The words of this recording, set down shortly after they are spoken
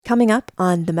coming up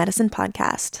on the Medicine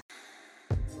Podcast.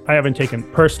 I haven't taken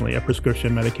personally a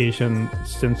prescription medication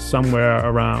since somewhere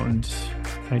around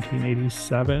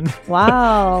 1987.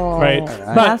 Wow. Right.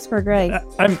 That's for Greg.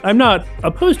 I'm not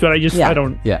opposed to it. I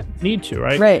don't need to,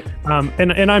 right? Right.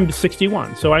 And I'm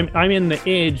 61. So I'm in the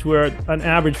age where an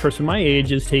average person my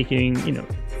age is taking,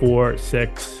 4,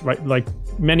 6, right? Like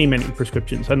many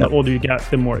prescriptions. And the older you get,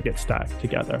 the more it gets stacked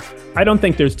together. I don't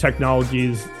think there's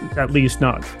technologies, at least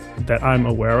not that I'm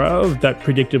aware of, that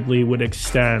predictably would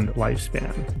extend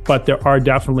lifespan. But there are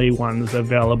definitely ones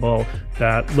available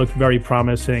that look very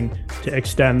promising to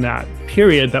extend that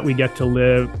period that we get to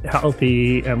live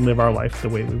healthy and live our life the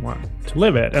way we want to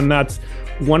live it. And that's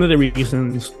one of the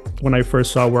reasons when I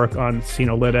first saw work on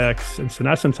senolytics and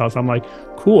senescence cells, I'm like,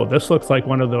 cool, this looks like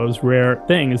one of those rare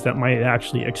things that might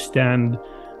actually extend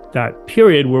that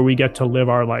period where we get to live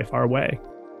our life our way.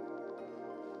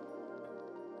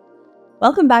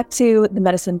 Welcome back to the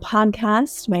Medicine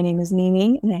Podcast. My name is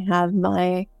Mimi, and I have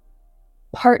my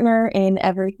partner in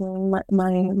everything,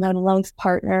 my longest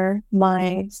partner,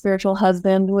 my spiritual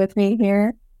husband with me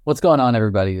here. What's going on,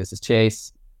 everybody? This is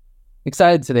Chase.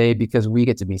 Excited today because we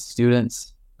get to be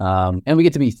students and we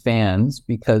get to be fans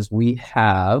because we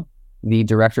have the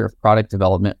director of product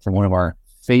development from one of our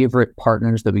favorite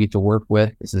partners that we get to work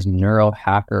with. This is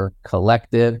Neurohacker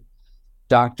Collective.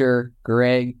 Dr.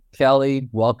 Greg Kelly,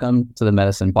 welcome to the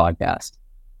Medicine Podcast.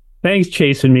 Thanks,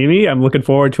 Chase and Mimi. I'm looking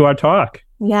forward to our talk.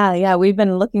 Yeah. We've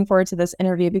been looking forward to this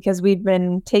interview because we've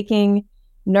been taking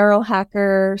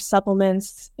Neurohacker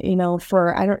supplements,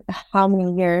 for I don't know how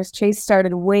many years. Chase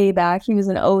started way back. He was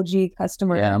an OG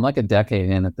customer. Yeah, I'm like a decade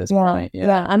in at this point.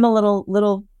 Yeah, I'm a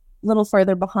little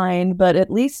further behind, but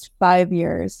at least 5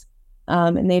 years.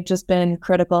 And they've just been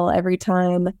critical every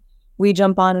time we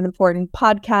jump on an important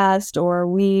podcast or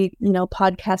we,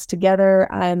 podcast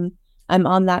together. I'm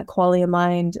on that quality of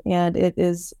mind, and it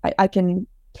is, I can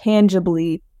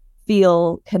tangibly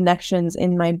feel connections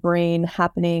in my brain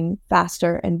happening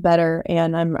faster and better.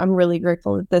 And I'm really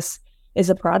grateful that this is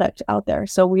a product out there.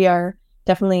 So we are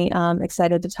definitely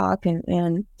excited to talk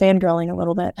and fangirling a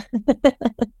little bit.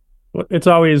 It's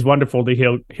always wonderful to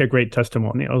hear great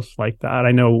testimonials like that.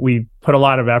 I know we put a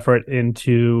lot of effort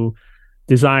into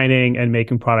designing and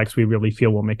making products we really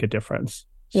feel will make a difference.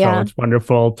 So it's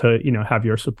wonderful to, have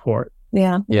your support.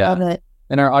 Yeah. Love it.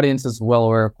 And our audience is well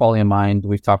aware of Quality of Mind.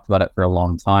 We've talked about it for a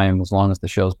long time, as long as the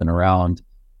show's been around.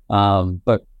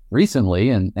 But recently,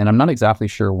 and I'm not exactly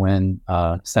sure when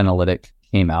Senolytic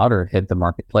came out or hit the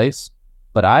marketplace,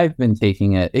 but I've been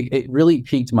taking it. It really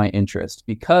piqued my interest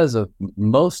because of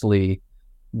mostly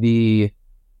the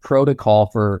protocol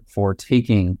for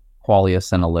taking Qualia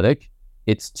Senolytic.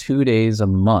 It's 2 days a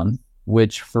month,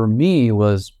 which for me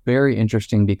was very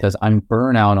interesting because I'm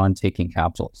burnout on taking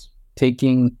capsules.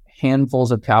 Taking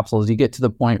handfuls of capsules, you get to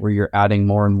the point where you're adding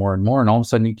more and more and more, and all of a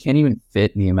sudden you can't even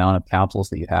fit the amount of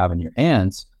capsules that you have in your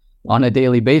hands on a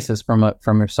daily basis from your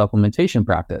supplementation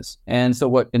practice. And so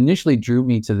what initially drew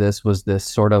me to this was this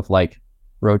sort of like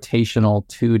rotational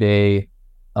 2 day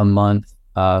a month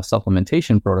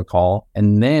supplementation protocol.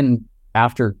 And then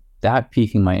after that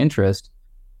piquing my interest,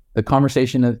 the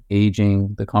conversation of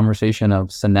aging, the conversation of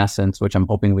senescence, which I'm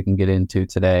hoping we can get into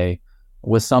today,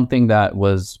 was something that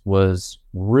was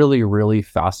really, really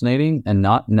fascinating and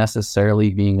not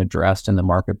necessarily being addressed in the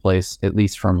marketplace, at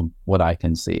least from what I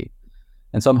can see.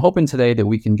 And so I'm hoping today that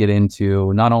we can get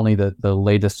into not only the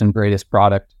latest and greatest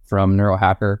product from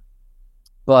Neurohacker,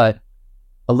 but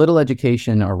a little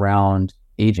education around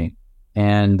aging.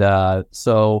 And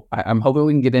so I'm hoping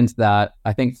we can get into that.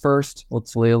 I think first,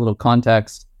 let's lay a little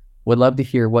context. Would love to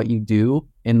hear what you do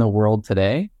in the world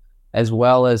today, as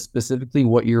well as specifically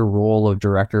what your role of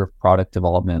director of product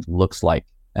development looks like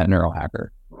at Neurohacker.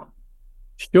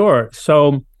 Sure.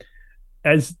 So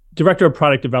as director of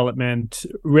product development,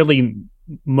 really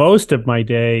most of my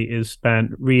day is spent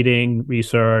reading,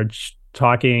 research,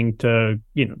 talking to,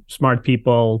 smart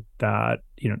people that,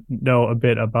 know a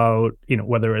bit about,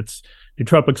 whether it's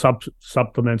nootropic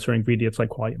supplements or ingredients like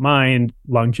Quality of Mind,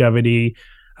 longevity,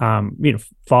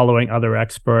 following other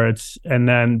experts. And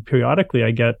then periodically I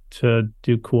get to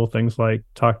do cool things like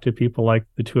talk to people like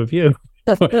the two of you.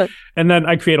 And then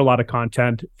I create a lot of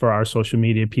content for our social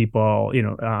media people,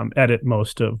 edit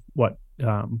most of what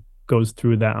goes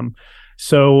through them.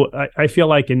 So I feel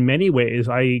like in many ways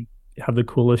I have the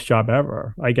coolest job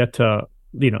ever. I get to,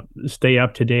 stay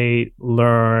up to date,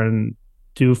 learn,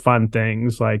 do fun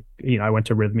things like, I went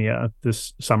to Rhythmia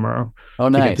this summer to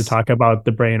get to talk about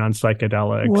the brain on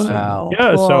psychedelics. Wow. And,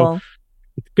 yeah, cool. So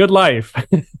good life.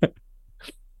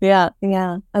 Yeah.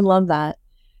 I love that.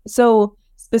 So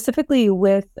specifically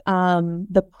with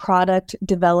the product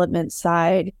development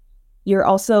side, you're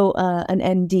also an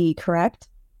ND, correct?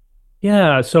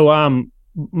 Yeah. So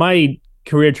my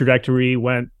career trajectory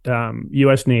went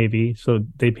U.S. Navy. So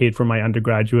they paid for my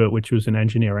undergraduate, which was in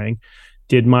engineering.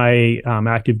 Did my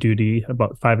active duty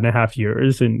about 5.5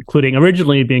 years, including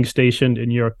originally being stationed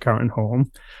in your current home,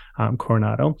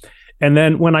 Coronado. And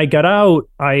then when I got out,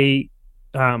 I,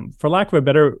 for lack of a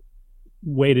better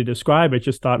way to describe it,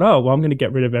 just thought, oh, well, I'm going to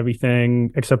get rid of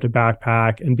everything except a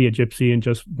backpack and be a gypsy and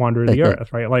just wander the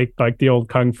earth, right? Like the old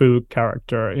Kung Fu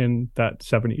character in that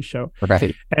 70s show.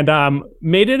 Right. And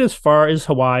made it as far as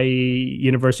Hawaii,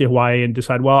 University of Hawaii, and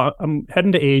decide, well, I'm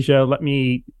heading to Asia. Let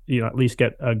me, at least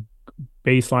get a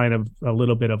baseline of a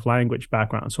little bit of language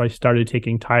background. So I started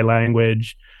taking Thai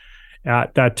language.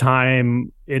 At that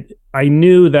time, I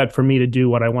knew that for me to do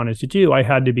what I wanted to do, I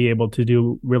had to be able to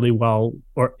do really well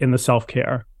or in the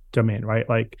self-care domain, right?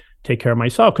 Like take care of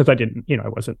myself, because I didn't, I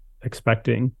wasn't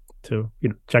expecting to,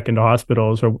 check into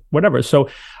hospitals or whatever. So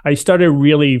I started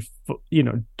really,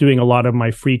 doing a lot of my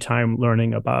free time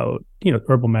learning about,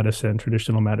 herbal medicine,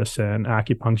 traditional medicine,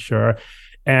 acupuncture.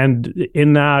 And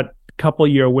in that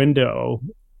couple-year window,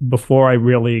 before I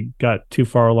really got too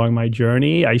far along my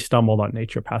journey, I stumbled on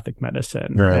naturopathic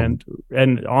medicine,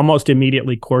 and almost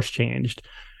immediately course changed.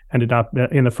 Ended up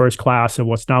in the first class of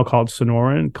what's now called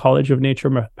Sonoran College of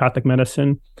Naturopathic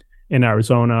Medicine in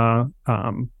Arizona,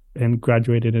 and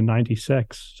graduated in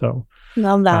 '96. So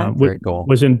love that. Very cool.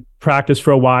 Was in practice for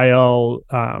a while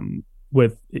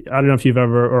with, I don't know if you've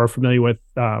ever or are familiar with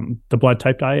the blood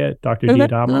type diet, Dr.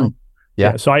 D'Adamo.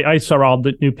 Yeah. So I saw all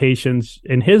the new patients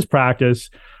in his practice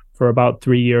for about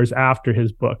 3 years after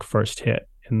his book first hit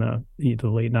in the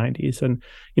late 90s. And,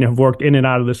 have worked in and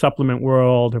out of the supplement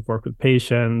world, have worked with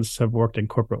patients, have worked in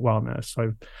corporate wellness.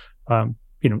 I've,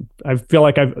 I feel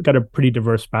like I've got a pretty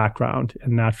diverse background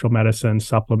in natural medicine,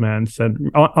 supplements,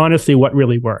 and honestly, what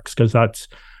really works, because that's,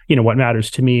 what matters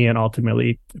to me and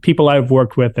ultimately people I've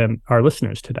worked with and our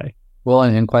listeners today. Well,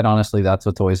 and quite honestly, that's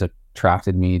what's always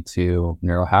attracted me to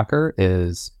Neurohacker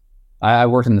is I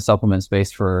worked in the supplement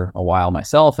space for a while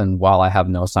myself. And while I have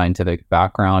no scientific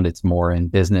background, it's more in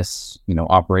business,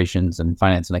 operations and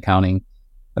finance and accounting.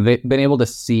 I've been able to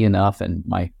see enough, and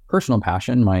my personal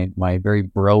passion, my very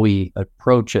bro-y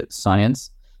approach at science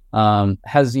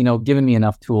has, given me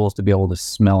enough tools to be able to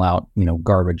smell out,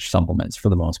 garbage supplements for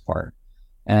the most part.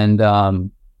 And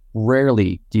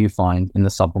rarely do you find in the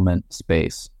supplement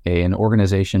space an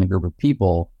organization, a group of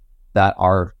people that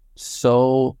are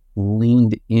so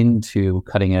leaned into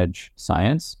cutting edge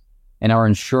science and are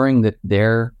ensuring that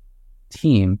their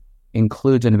team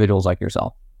includes individuals like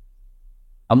yourself.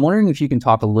 I'm wondering if you can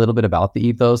talk a little bit about the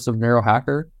ethos of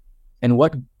Neurohacker and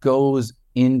what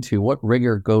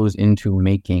rigor goes into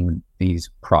making these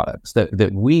products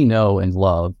that we know and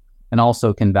love, and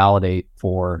also can validate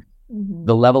for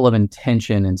the level of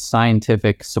intention and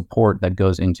scientific support that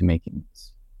goes into making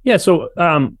this. Yeah. So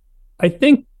I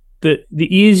think the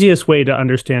easiest way to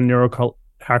understand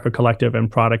Neurohacker Collective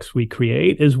and products we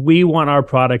create is we want our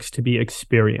products to be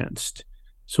experienced.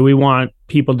 So we want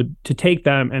people to take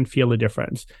them and feel a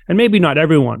difference. And maybe not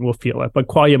everyone will feel it, but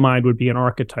Qualia Mind would be an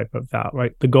archetype of that,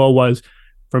 right? The goal was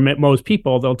for most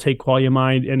people, they'll take Qualia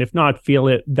Mind, and if not feel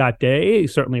it that day,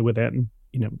 certainly within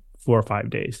 4 or 5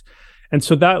 days. And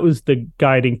so that was the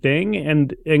guiding thing.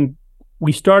 And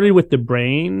we started with the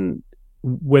brain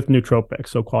with nootropics,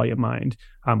 so Qualia Mind,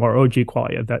 or OG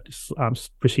Qualia that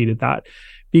preceded that,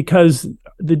 because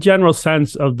the general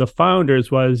sense of the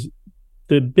founders was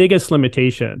the biggest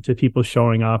limitation to people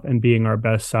showing up and being our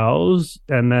best selves.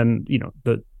 And then,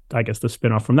 I guess the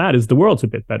spinoff from that is the world's a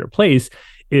bit better place,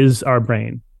 is our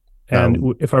brain.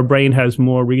 And if our brain has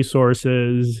more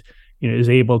resources, is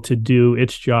able to do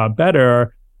its job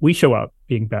better, we show up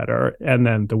being better, and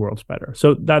then the world's better.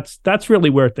 So that's really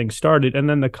where things started. And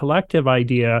then the collective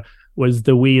idea was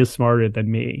the we is smarter than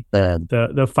me.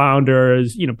 The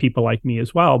founders, people like me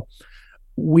as well,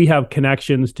 we have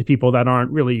connections to people that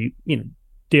aren't really,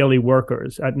 daily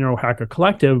workers at Neurohacker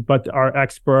Collective, but are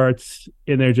experts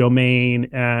in their domain,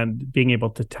 and being able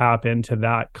to tap into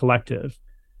that collective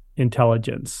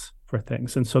intelligence for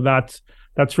things. And so that's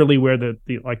really where the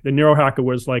Neurohacker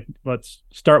was like, let's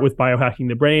start with biohacking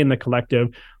the brain, the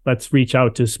collective, let's reach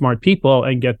out to smart people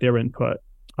and get their input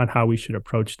on how we should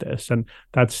approach this. And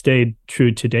that stayed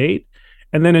true to date.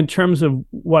 And then in terms of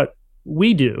what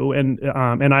we do,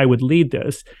 and I would lead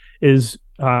this, is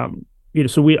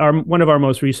so we are, one of our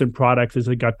most recent products is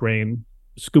a gut brain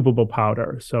scoopable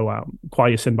powder. So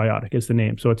Qualia Synbiotic is the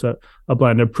name. So it's a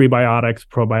blend of prebiotics,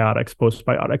 probiotics,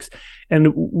 postbiotics. And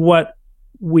what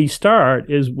we start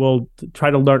is we'll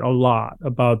try to learn a lot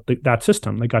about that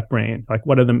system, the gut brain. Like,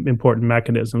 what are the important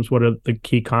mechanisms? What are the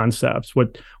key concepts?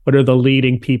 What are the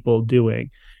leading people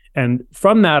doing? And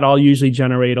from that, I'll usually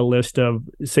generate a list of,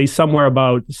 say, somewhere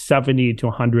about 70 to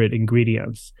 100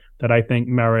 ingredients that I think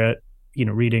merit,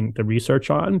 reading the research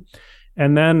on.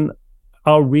 And then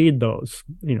I'll read those,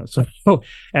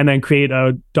 and then create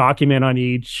a document on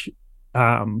each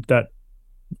that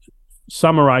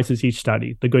summarizes each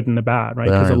study, the good and the bad, right?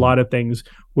 Because a lot of things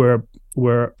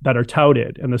that are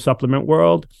touted in the supplement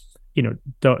world,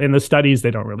 in the studies,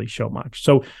 they don't really show much.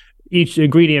 So each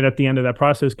ingredient at the end of that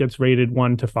process gets rated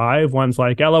 1 to 5. One's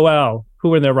like, LOL,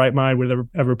 who in their right mind would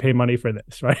ever pay money for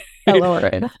this, right? LOL.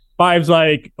 Right. 5's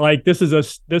like this is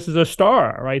a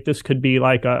star, right? This could be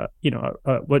like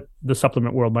what the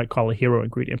supplement world might call a hero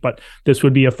ingredient, but this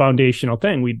would be a foundational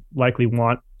thing we'd likely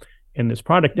want in this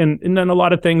product. And then a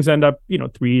lot of things end up,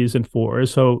 3s and 4s.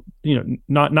 So,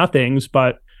 not nothings,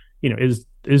 but, is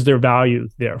there value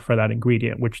there for that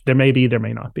ingredient, which there may be, there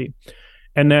may not be.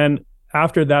 And then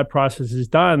after that process is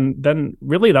done, then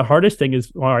really the hardest thing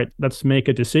is, all right, let's make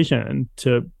a decision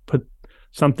to put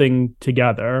something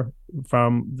together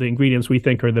from the ingredients we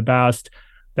think are the best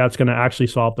that's going to actually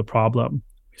solve the problem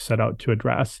we set out to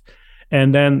address.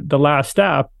 And then the last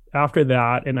step after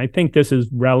that, and I think this is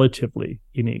relatively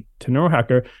unique to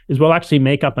Neurohacker, is we'll actually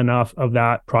make up enough of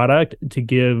that product to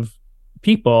give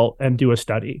people and do a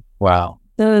study. Wow.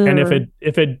 And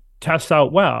if it tests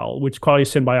out well, which Qualia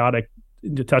Synbiotic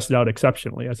tested out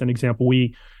exceptionally. As an example,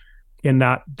 we in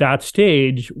that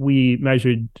stage, we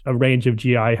measured a range of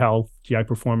GI health, GI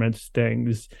performance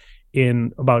things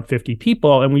in about 50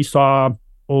 people, and we saw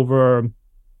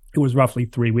it was roughly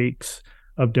 3 weeks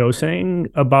of dosing,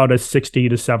 about a 60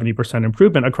 to 70%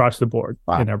 improvement across the board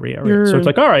in every area. So it's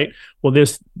like, all right, well,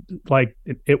 this, like,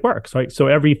 it works, right? So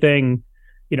everything,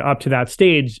 up to that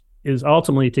stage is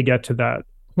ultimately to get to that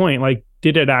point. Like,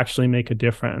 did it actually make a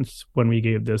difference when we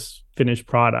gave this finished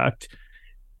product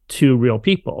to real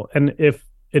people? And if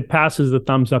it passes the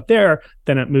thumbs up there,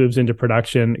 then it moves into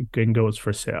production and goes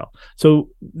for sale. So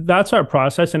that's our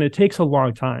process. And it takes a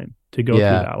long time to go through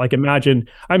that. Like, imagine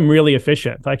I'm really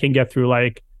efficient. I can get through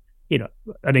an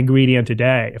ingredient a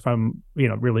day if I'm,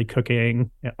 really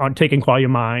cooking, on taking Qualia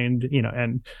Mind,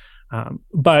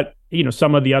 but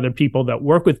some of the other people that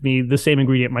work with me, the same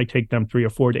ingredient might take them 3 or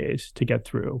 4 days to get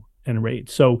through and rate.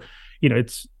 So,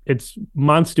 it's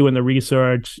months doing the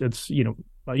research. It's,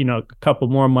 a couple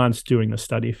more months doing the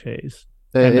study phase.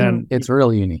 And then it's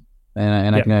really unique.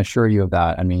 And I can assure you of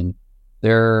that. I mean,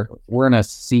 we're in a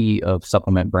sea of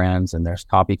supplement brands, and there's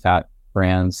copycat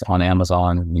brands on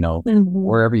Amazon,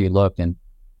 wherever you look. And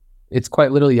it's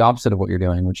quite literally the opposite of what you're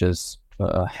doing, which is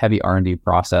a heavy R&D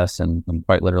process and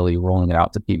quite literally rolling it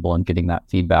out to people and getting that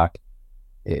feedback.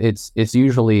 It's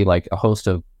usually like a host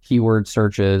of keyword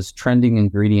searches, trending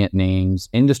ingredient names,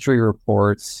 industry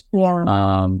reports,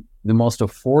 the most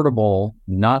affordable,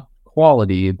 not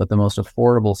quality, but the most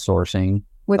affordable sourcing.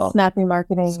 With snappy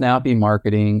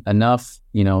marketing, enough,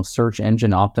 search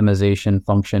engine optimization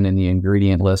function in the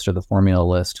ingredient list or the formula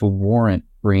list to warrant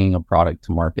bringing a product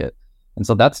to market. And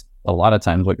so that's a lot of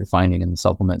times what you're finding in the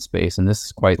supplement space. And this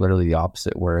is quite literally the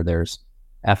opposite, where there's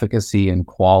efficacy and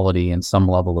quality and some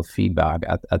level of feedback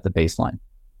at the baseline.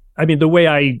 I mean, the way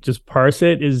I just parse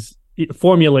it is,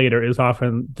 formulator is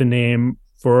often the name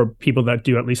for people that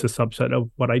do at least a subset of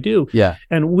what I do. Yeah.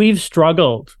 And we've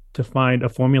struggled to find a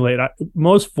formulator.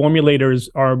 Most formulators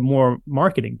are more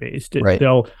marketing based. Right. They'll,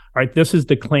 all right, this is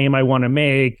the claim I want to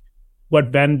make. What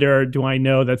vendor do I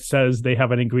know that says they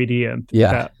have an ingredient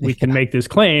that we can make this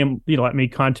claim? Let me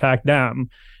contact them.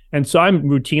 And so I'm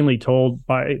routinely told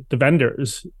by the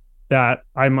vendors that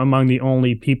I'm among the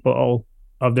only people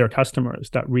of their customers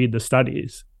that read the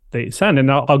studies they send, and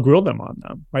I'll grill them on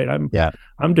them, right?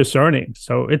 I'm discerning.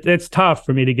 So it's tough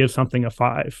for me to give something a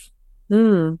 5.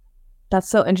 That's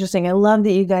so interesting. I love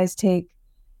that you guys take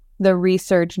the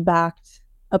research-backed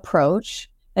approach,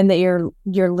 and that you're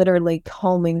literally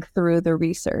combing through the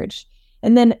research.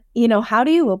 And then, how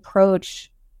do you approach,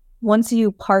 once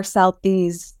you parse out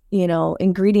these,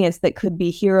 ingredients that could be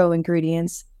hero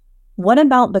ingredients, what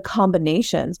about the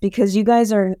combinations? Because you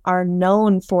guys are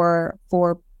known for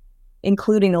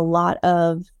including a lot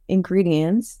of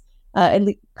ingredients.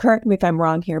 Correct me if I'm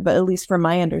wrong here, but at least from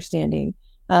my understanding,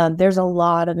 there's a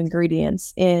lot of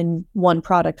ingredients in one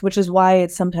product, which is why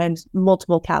it's sometimes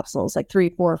multiple capsules, like 3,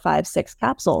 4, 5, 6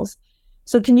 capsules.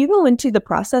 So can you go into the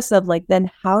process of then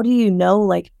how do you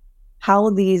know how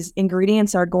these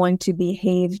ingredients are going to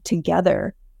behave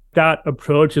together? That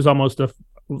approach is almost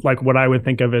like what I would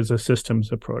think of as a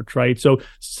systems approach, right? So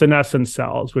senescent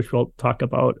cells, which we'll talk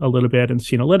about a little bit in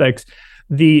senolytics,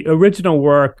 the original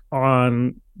work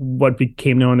on what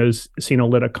became known as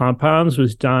senolytic compounds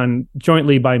was done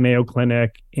jointly by Mayo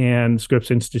Clinic and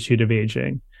Scripps Institute of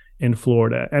Aging in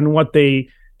Florida. And what they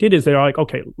did is they're like,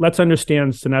 okay, let's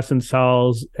understand senescent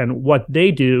cells and what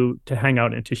they do to hang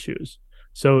out in tissues.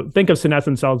 So think of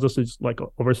senescent cells, this is like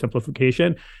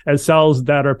oversimplification, as cells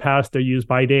that are past their use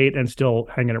by date and still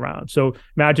hanging around. So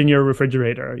imagine your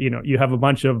refrigerator, you have a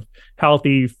bunch of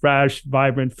healthy, fresh,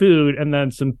 vibrant food, and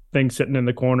then some things sitting in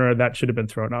the corner that should have been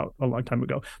thrown out a long time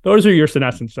ago. Those are your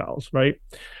senescent cells, right?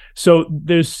 So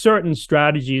there's certain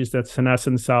strategies that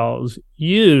senescent cells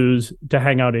use to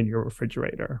hang out in your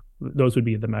refrigerator. Those would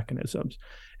be the mechanisms.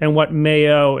 And what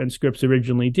Mayo and Scripps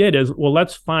originally did is, well,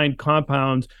 let's find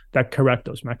compounds that correct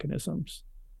those mechanisms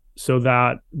so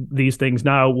that these things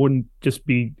now wouldn't just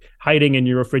be hiding in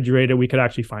your refrigerator. We could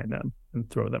actually find them and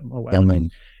throw them away.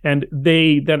 And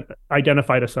they then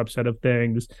identified a subset of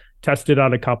things, tested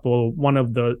out a couple. One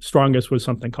of the strongest was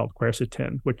something called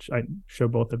quercetin, which I'm sure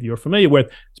both of you are familiar with.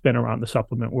 It's been around the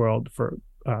supplement world for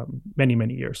many,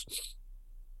 many years.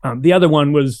 The other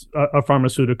one was a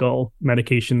pharmaceutical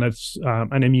medication that's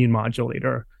an immune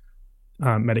modulator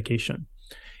medication.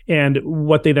 And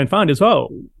what they then found is,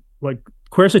 like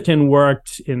quercetin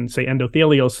worked in, say,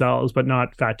 endothelial cells, but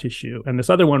not fat tissue. And this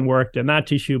other one worked in that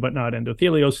tissue, but not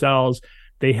endothelial cells.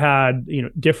 They had,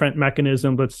 different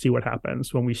mechanisms. Let's see what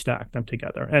happens when we stack them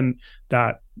together. And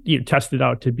that tested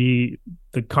out to be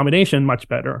the combination much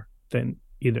better than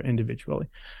either individually.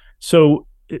 So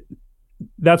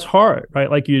that's hard,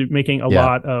 right? Like you're making a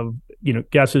lot of,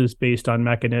 guesses based on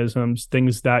mechanisms,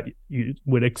 things that you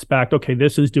would expect. Okay,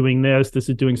 this is doing this is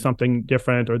doing something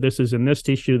different, or this is in this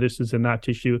tissue, this is in that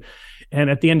tissue. And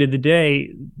at the end of the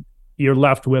day, you're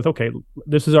left with, okay,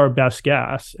 this is our best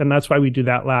guess. And that's why we do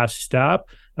that last step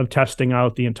of testing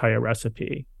out the entire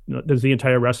recipe. Does the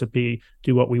entire recipe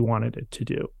do what we wanted it to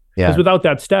do? Because without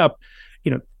that step,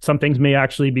 some things may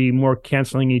actually be more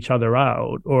canceling each other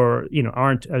out or,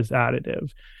 aren't as additive.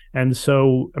 And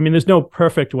so, there's no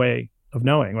perfect way of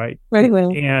knowing, right? Right.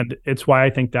 And it's why I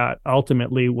think that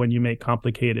ultimately when you make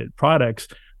complicated products,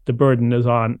 the burden is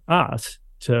on us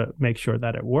to make sure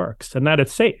that it works and that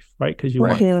it's safe, right? Because you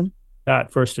want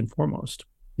that first and foremost.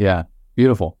 Yeah.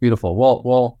 Beautiful.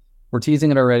 Well, we're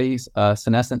teasing it already,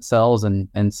 senescent cells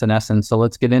and senescence. So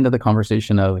let's get into the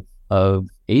conversation of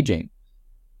aging.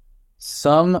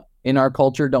 Some in our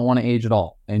culture don't want to age at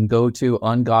all and go to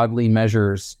ungodly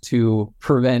measures to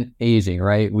prevent aging,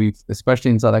 right? Especially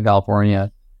in Southern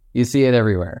California, you see it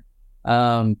everywhere.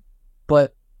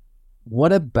 But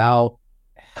what about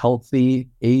healthy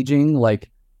aging? Like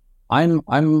I'm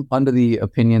under the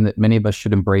opinion that many of us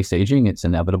should embrace aging. It's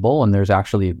inevitable and there's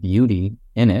actually a beauty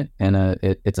in it. And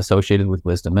it's associated with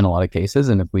wisdom in a lot of cases.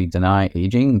 And if we deny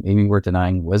aging, maybe we're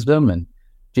denying wisdom, and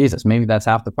Jesus, maybe that's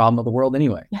half the problem of the world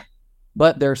anyway.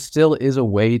 But there still is a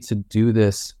way to do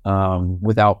this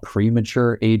without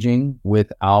premature aging,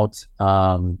 without,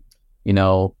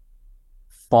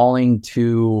 falling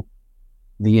to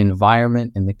the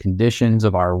environment and the conditions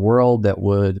of our world that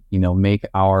would, make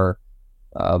our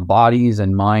bodies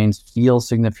and minds feel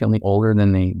significantly older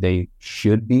than they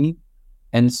should be.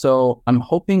 And so I'm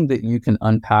hoping that you can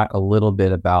unpack a little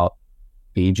bit about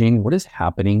aging. What is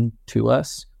happening to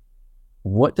us?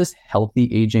 What does healthy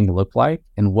aging look like,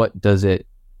 and what does it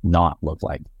not look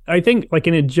like? I think, like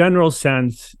in a general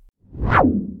sense.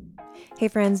 Hey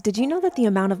friends, did you know that the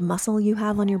amount of muscle you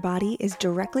have on your body is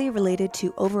directly related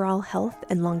to overall health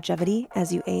and longevity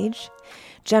as you age?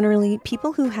 Generally,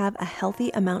 people who have a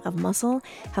healthy amount of muscle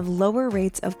have lower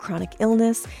rates of chronic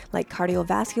illness like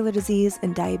cardiovascular disease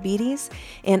and diabetes,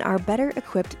 and are better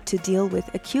equipped to deal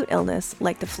with acute illness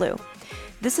like the flu.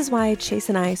 This is why Chase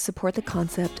and I support the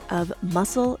concept of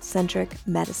muscle-centric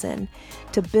medicine.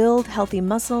 To build healthy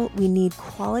muscle, we need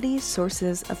quality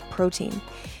sources of protein.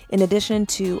 In addition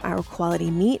to our quality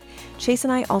meat, Chase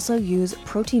and I also use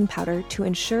protein powder to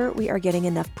ensure we are getting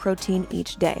enough protein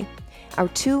each day. Our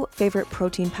two favorite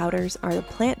protein powders are the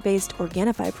plant-based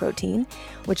Organifi protein,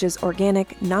 which is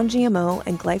organic, non-GMO,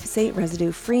 and glyphosate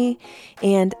residue-free,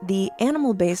 and the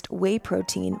animal-based whey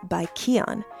protein by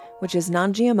Kion, which is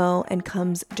non-GMO and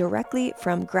comes directly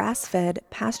from grass-fed,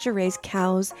 pasture-raised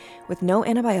cows with no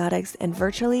antibiotics and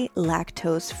virtually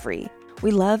lactose-free. We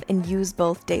love and use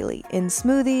both daily in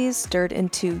smoothies, stirred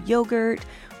into yogurt,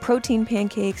 protein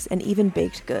pancakes, and even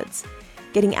baked goods.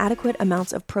 Getting adequate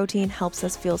amounts of protein helps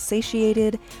us feel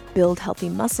satiated, build healthy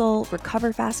muscle,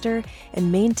 recover faster,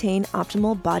 and maintain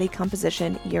optimal body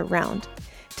composition year-round.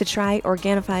 To try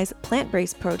Organifi's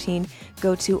plant-based protein,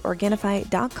 go to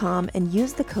Organifi.com and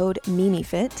use the code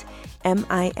MIMIFIT,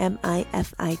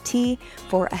 MIMIFIT,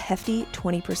 for a hefty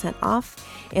 20% off.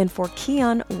 And for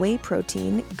Kion Whey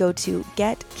Protein, go to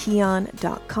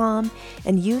getkion.com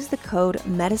and use the code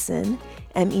MEDICINE,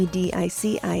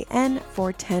 MEDICIN,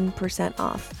 for 10%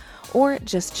 off. Or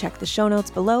just check the show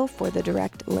notes below for the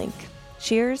direct link.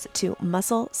 Cheers to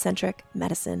muscle-centric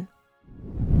medicine.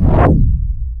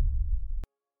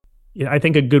 Yeah, I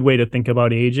think a good way to think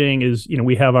about aging is,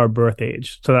 we have our birth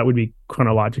age. So that would be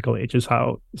chronological age is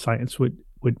how science would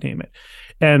name it.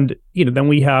 And, then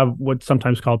we have what's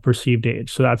sometimes called perceived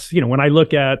age. So that's, when I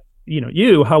look at,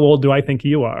 you, how old do I think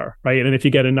you are, right? And if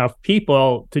you get enough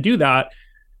people to do that,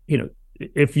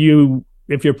 if your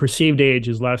perceived age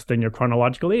is less than your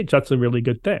chronological age, that's a really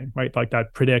good thing, right? Like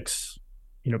that predicts,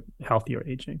 healthier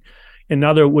aging.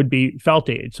 Another would be felt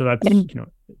age. So that's,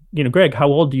 Greg, how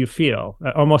old do you feel?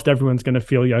 Almost everyone's going to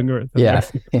feel younger than their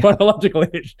chronological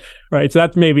age, right? So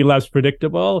that's maybe less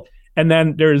predictable. And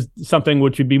then there's something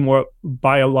which would be more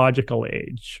biological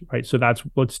age, right? So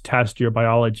let's test your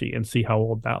biology and see how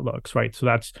old that looks, right?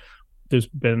 So there's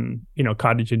been,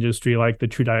 cottage industry like the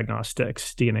True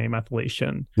Diagnostics, DNA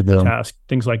methylation test,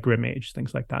 things like Grim age,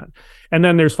 things like that. And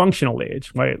then there's functional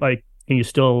age, right? Like, can you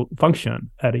still function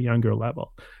at a younger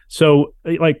level? So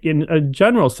like in a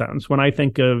general sense, when I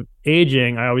think of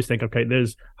aging, I always think, okay,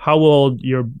 there's how old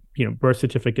your, birth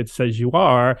certificate says you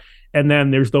are. And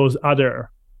then there's those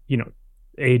other,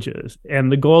 ages.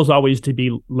 And the goal is always to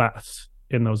be less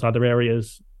in those other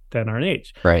areas than our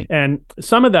age. Right. And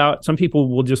some people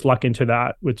will just luck into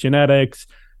that with genetics,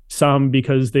 some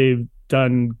because they've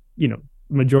done,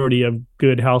 majority of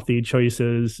good, healthy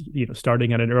choices,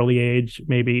 starting at an early age,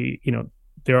 maybe,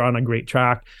 they're on a great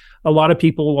track. A lot of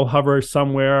people will hover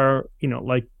somewhere,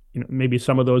 maybe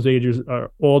some of those ages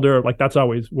are older. Like that's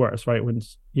always worse, right? When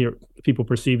people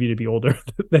perceive you to be older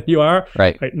than you are,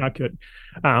 right? Not good.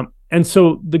 And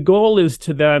so the goal is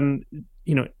to then,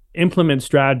 implement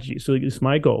strategy. So at least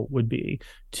my goal would be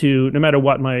to, no matter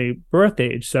what my birth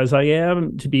age says I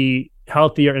am, to be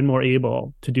healthier and more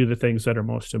able to do the things that are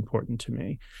most important to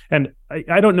me. And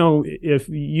I don't know if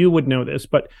you would know this,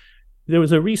 but there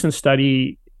was a recent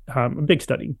study, a big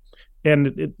study, and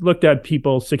it looked at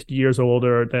people 60 years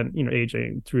older than,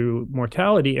 aging through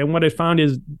mortality. And what it found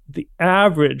is the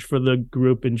average for the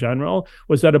group in general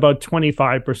was that about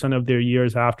 25% of their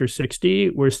years after 60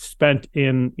 were spent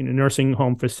in nursing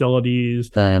home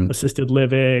facilities, assisted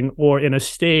living, or in a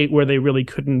state where they really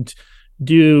couldn't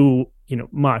do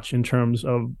much in terms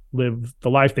of live the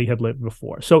life they had lived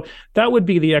before. So that would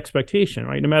be the expectation,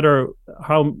 right? No matter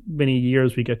how many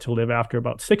years we get to live after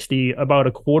about 60, about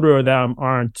a quarter of them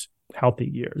aren't healthy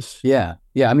years. Yeah.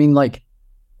 I mean, like,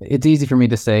 it's easy for me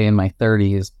to say in my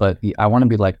 30s, but I want to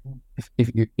be like,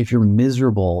 if you're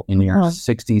miserable in your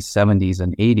 60s, 70s,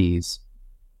 and 80s,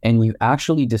 and you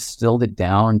actually distilled it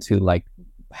down to like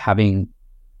having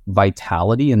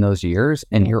vitality in those years,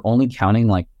 and you're only counting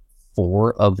like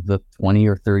 4 of the 20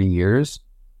 or 30 years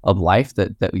of life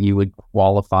that you would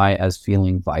qualify as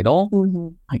feeling vital,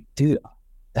 like, dude,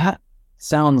 that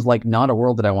sounds like not a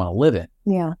world that I want to live in.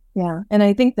 Yeah. And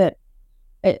I think that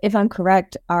if I'm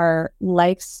correct, our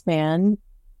lifespan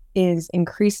is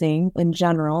increasing in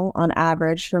general on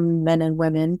average for men and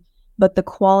women, but the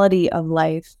quality of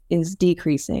life is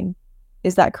decreasing.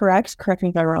 Is that correct? Correct me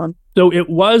if I'm wrong. So it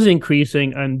was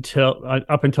increasing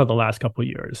up until the last couple of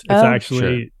years. It's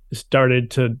actually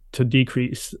started to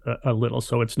decrease a little,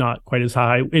 so it's not quite as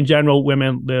high. In general,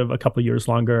 women live a couple of years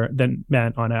longer than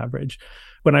men on average.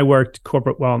 When I worked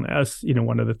corporate wellness,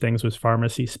 one of the things was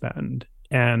pharmacy spend.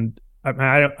 And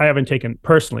I haven't taken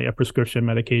personally a prescription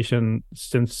medication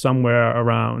since somewhere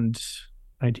around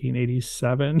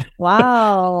 1987.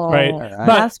 Wow. Right.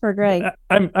 That's for Greg.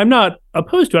 I'm not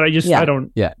opposed to it. I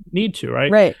don't need to,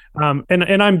 right? Right.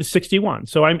 And I'm 61.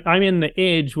 So I'm in the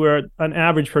age where an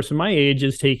average person my age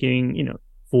is taking,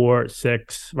 4,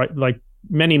 6, right? Like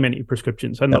many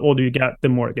prescriptions. And the older you get, the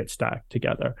more it gets stacked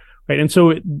together. Right. And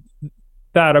so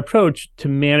that approach to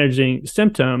managing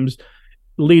symptoms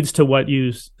leads to what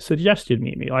you suggested,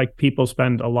 Mimi. Like people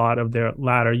spend a lot of their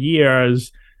latter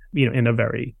years, in a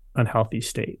very unhealthy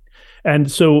state.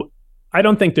 And so I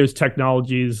don't think there's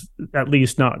technologies, at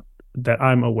least not that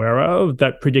I'm aware of,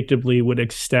 that predictably would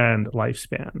extend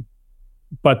lifespan.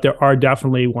 But there are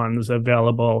definitely ones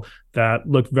available that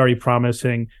look very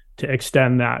promising to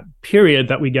extend that period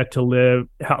that we get to live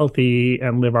healthy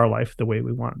and live our life the way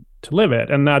we want to live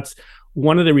it. And that's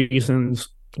one of the reasons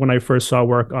when I first saw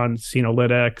work on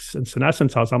senolytics and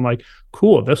senescence cells, I'm like,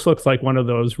 cool, this looks like one of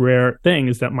those rare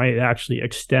things that might actually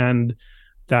extend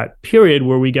period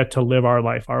where we get to live our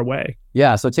life our way.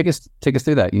 Yeah. So take us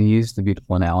through that. You used the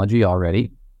beautiful analogy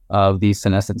already of these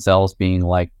senescent cells being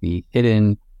like the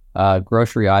hidden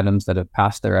grocery items that have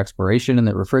passed their expiration in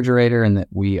the refrigerator, and that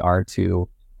we are to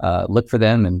look for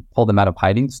them and pull them out of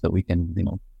hiding so that we can,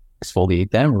 exfoliate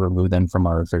them or remove them from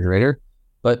our refrigerator.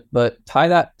 But tie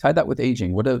that with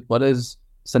aging. What does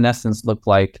senescence look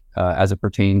like as it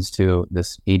pertains to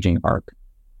this aging arc?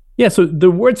 Yeah, so the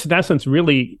word senescence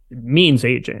really means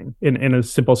aging in a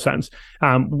simple sense.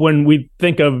 When we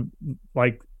think of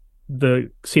like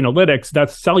the senolytics,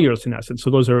 that's cellular senescence.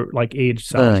 So those are like aged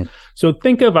cells. Right. So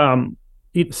think of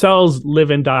cells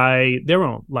live and die their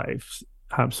own lives.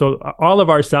 So all of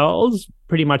our cells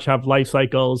pretty much have life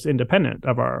cycles independent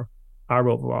of our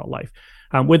overall life.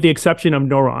 With the exception of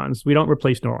neurons. We don't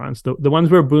replace neurons. The ones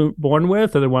we're born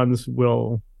with are the ones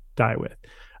we'll die with.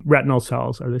 Retinal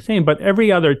cells are the same, but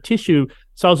every other tissue,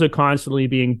 cells are constantly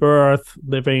being birthed,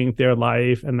 living their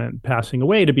life, and then passing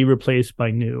away to be replaced by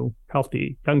new,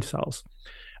 healthy, young cells.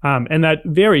 And that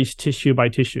varies tissue by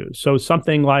tissue. So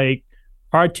something like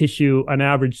heart tissue, an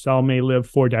average cell may live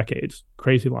 4 decades,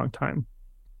 crazy long time.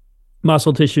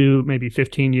 Muscle tissue, maybe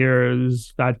 15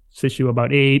 years, fat tissue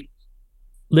about 8.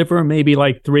 Liver, maybe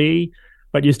like 3,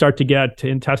 but you start to get to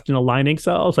intestinal lining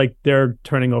cells, like they're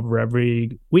turning over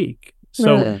every week.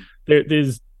 So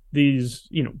there's these,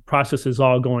 processes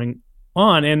all going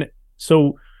on. And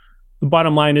so the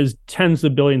bottom line is tens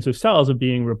of billions of cells are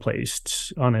being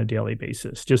replaced on a daily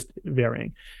basis, just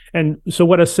varying. And so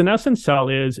what a senescent cell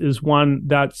is one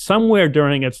that somewhere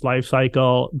during its life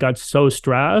cycle got so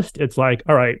stressed, it's like,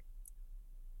 all right,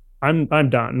 I'm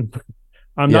done.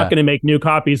 I'm not going to make new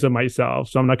copies of myself,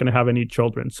 so I'm not going to have any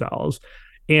children's cells.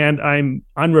 And I'm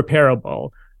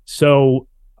unrepairable. So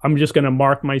I'm just going to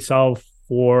mark myself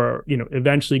for,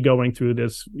 eventually going through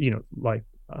this, it's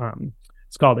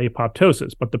called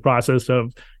apoptosis, but the process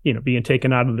of, being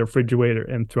taken out of the refrigerator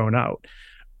and thrown out.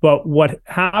 But what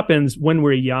happens when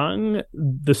we're young,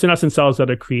 the senescent cells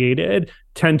that are created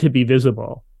tend to be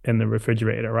visible in the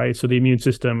refrigerator, right? So the immune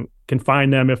system can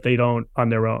find them if they don't on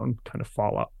their own kind of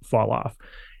fall off,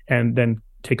 and then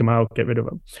take them out, get rid of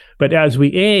them. But as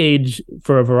we age,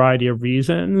 for a variety of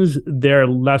reasons, they're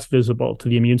less visible to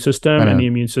the immune system, and the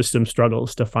immune system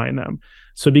struggles to find them.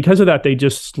 So because of that, they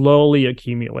just slowly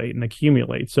accumulate and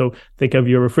accumulate. So think of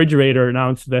your refrigerator.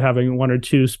 Now, instead of having 1 or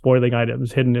 2 spoiling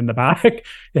items hidden in the back,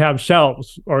 you have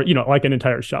shelves, or, like an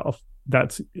entire shelf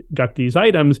that's got these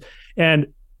items.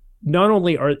 And not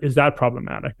only is that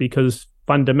problematic, because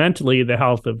fundamentally the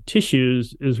health of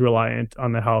tissues is reliant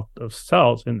on the health of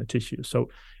cells in the tissue. So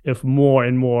if more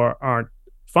and more aren't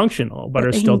functional but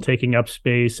are still taking up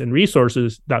space and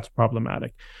resources, that's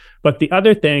problematic. But the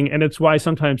other thing, and it's why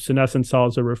sometimes senescent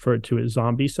cells are referred to as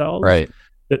zombie cells. Right.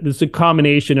 There's a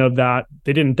combination of that.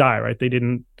 They didn't die, right? They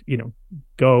didn't,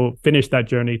 go finish that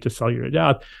journey to cellular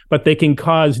death, but they can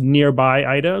cause nearby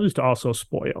items to also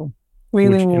spoil.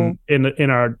 Really? Which in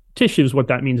our tissues, what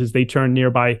that means is they turn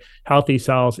nearby healthy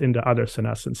cells into other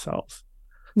senescent cells.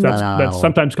 So that's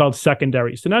sometimes called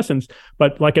secondary senescence.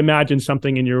 But like, imagine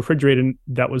something in your refrigerator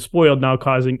that was spoiled now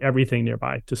causing everything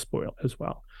nearby to spoil as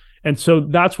well. And so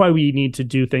that's why we need to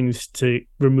do things to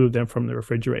remove them from the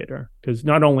refrigerator, because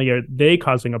not only are they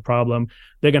causing a problem,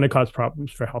 they're going to cause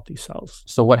problems for healthy cells.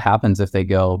 So what happens if they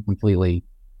go completely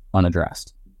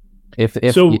unaddressed? If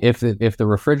the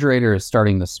refrigerator is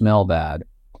starting to smell bad,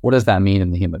 what does that mean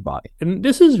in the human body? And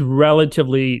this is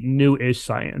relatively new-ish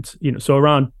science. So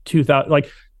around 2000,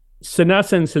 like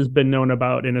senescence has been known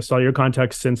about in a cellular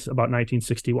context since about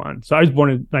 1961. So I was born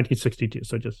in 1962,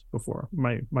 so just before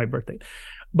my birthday.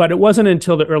 But it wasn't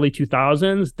until the early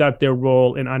 2000s that their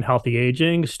role in unhealthy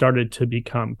aging started to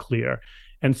become clear.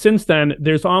 And since then,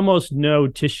 there's almost no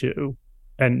tissue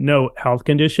and no health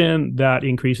condition that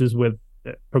increases with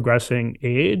progressing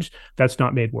age that's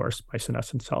not made worse by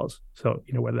senescent cells. So,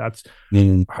 whether that's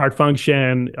heart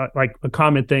function, like a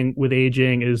common thing with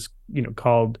aging is,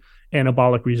 called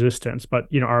anabolic resistance. But,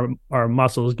 our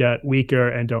muscles get weaker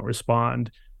and don't respond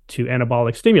to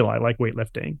anabolic stimuli like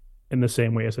weightlifting in the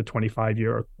same way as a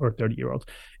 25-year or 30-year-old.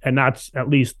 And that's at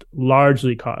least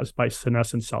largely caused by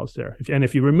senescent cells there.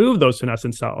 If you remove those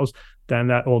senescent cells, then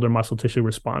that older muscle tissue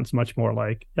responds much more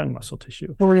like young muscle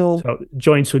tissue. So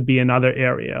joints would be another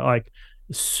area, like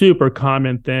super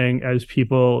common thing as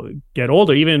people get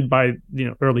older, even by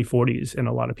early 40s in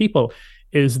a lot of people,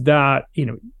 is that,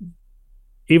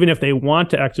 even if they want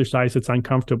to exercise, it's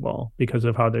uncomfortable because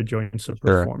of how their joints are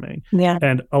performing. Yeah.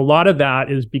 And a lot of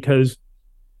that is because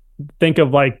think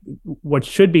of like what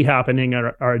should be happening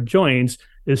at our joints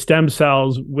is stem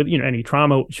cells with, any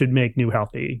trauma should make new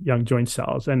healthy young joint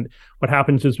cells. And what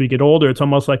happens as we get older, it's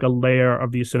almost like a layer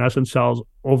of these senescent cells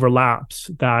overlaps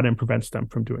that and prevents them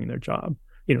from doing their job.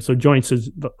 So joints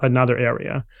is another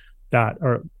area that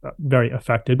are very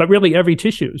affected, but really every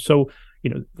tissue. So,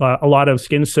 a lot of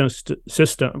skin skin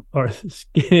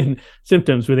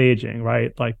symptoms with aging,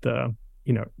 right? Like the,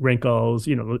 wrinkles,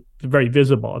 very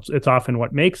visible. It's often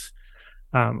what makes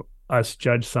us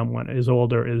judge someone is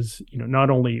older is, not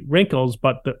only wrinkles,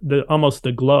 but the almost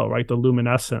the glow, right? The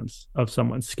luminescence of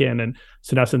someone's skin, and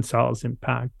senescent cells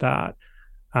impact that.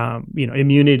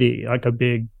 Immunity, like a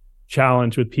big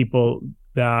challenge with people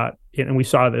that, and we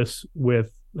saw this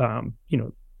with,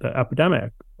 the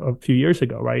epidemic a few years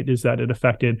ago, right? Is that it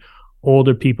affected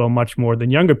older people much more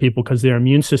than younger people because their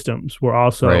immune systems were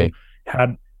also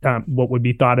had what would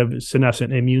be thought of as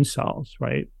senescent immune cells,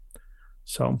 right?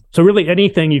 So really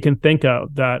anything you can think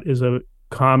of that is a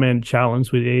common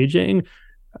challenge with aging.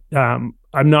 I'm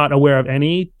not aware of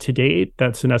any to date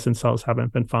that senescent cells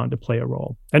haven't been found to play a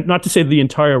role, and not to say the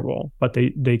entire role, but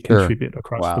they contribute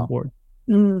across the board.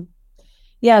 Mm.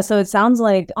 Yeah, so it sounds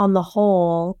like on the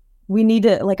whole, we need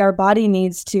to, like, our body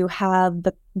needs to have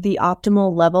the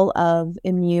optimal level of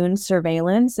immune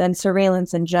surveillance and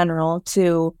surveillance in general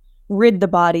to rid the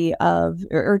body of,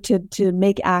 or to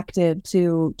make active,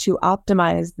 to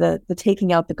optimize the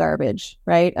taking out the garbage,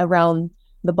 right, around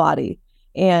the body.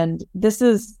 And this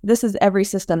is every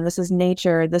system. This is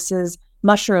nature. This is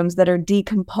mushrooms that are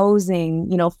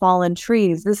decomposing, fallen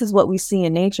trees. This is what we see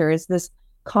in nature, is this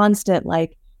constant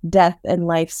like death and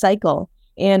life cycle.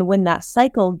 And when that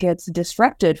cycle gets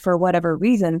disrupted for whatever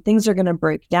reason, things are going to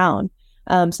break down.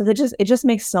 So it just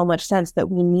makes so much sense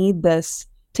that we need this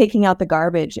taking out the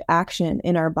garbage action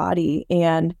in our body.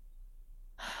 And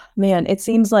man, it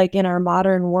seems like in our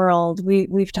modern world,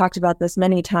 we've talked about this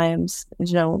many times,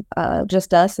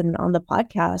 just us and on the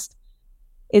podcast.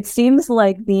 It seems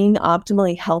like being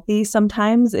optimally healthy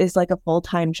sometimes is like a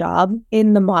full-time job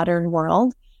in the modern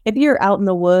world. If you're out in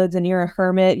the woods and you're a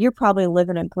hermit, you're probably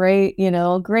living a great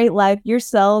life. Your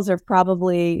cells are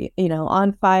probably,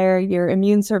 on fire. Your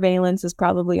immune surveillance is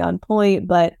probably on point.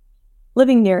 But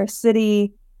living near a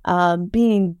city,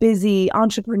 being busy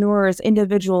entrepreneurs,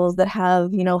 individuals that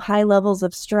have, high levels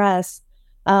of stress.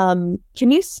 Can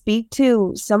you speak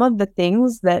to some of the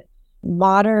things that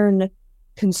modern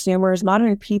consumers,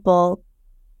 modern people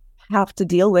have to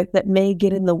deal with that may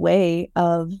get in the way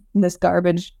of this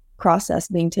garbage process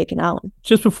being taken out?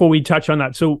 Just before we touch on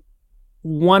that, so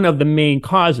one of the main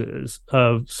causes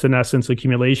of senescence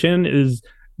accumulation is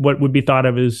what would be thought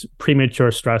of as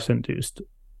premature stress-induced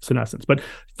senescence. But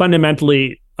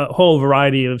fundamentally, a whole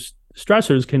variety of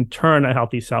stressors can turn a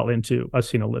healthy cell into a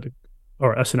senolytic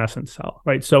or a senescent cell,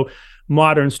 right? So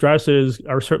modern stresses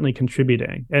are certainly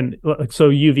contributing. And so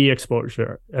UV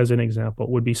exposure, as an example,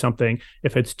 would be something,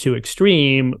 if it's too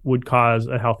extreme, would cause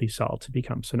a healthy cell to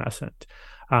become senescent.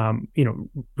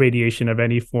 Radiation of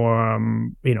any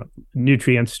form,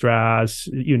 nutrient stress,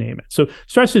 you name it. So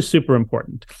stress is super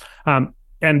important.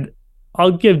 And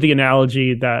I'll give the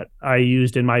analogy that I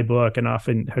used in my book and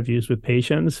often have used with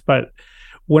patients. But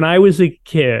when I was a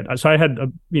kid, so I had,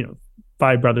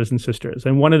 5 brothers and sisters.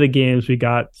 And one of the games we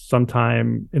got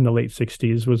sometime in the late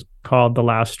 60s was called The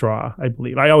Last Straw, I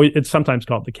believe. It's sometimes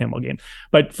called the camel game.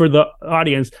 But for the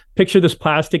audience, picture this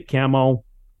plastic camel.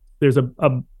 There's a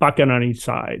bucket on each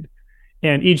side,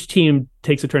 and each team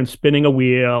takes a turn spinning a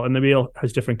wheel, and the wheel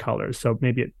has different colors. So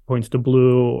maybe it points to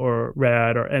blue or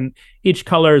red, and each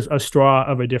color is a straw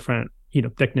of a different,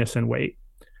 thickness and weight.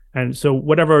 And so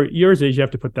whatever yours is, you have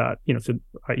to put that, so,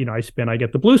 I spin, I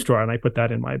get the blue straw and I put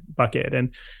that in my bucket,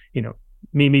 and,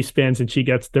 Mimi spins and she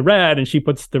gets the red and she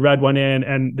puts the red one in,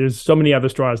 and there's so many other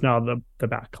straws now the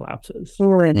back collapses.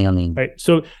 Right.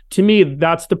 So to me,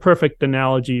 that's the perfect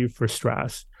analogy for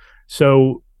stress.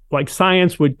 So like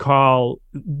science would call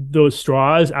those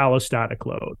straws allostatic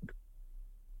load,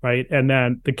 right? And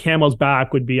then the camel's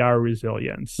back would be our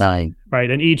resilience, right?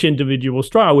 And each individual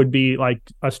straw would be like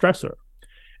a stressor.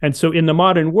 And so in the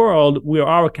modern world, we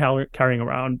are carrying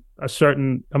around a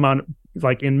certain amount,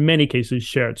 like in many cases,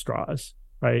 shared straws,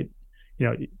 right?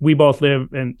 We both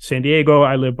live in San Diego.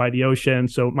 I live by the ocean.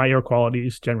 So my air quality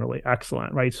is generally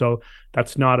excellent, right? So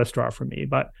that's not a straw for me.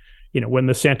 But when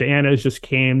the Santa Anas just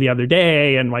came the other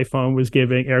day and my phone was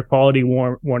giving air quality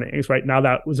warnings, right? Now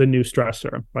that was a new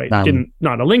stressor, right?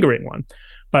 Not a lingering one.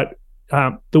 But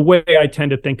the way I tend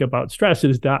to think about stress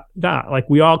is that like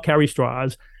we all carry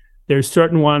straws. There's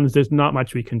certain ones there's not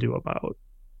much we can do about.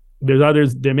 There's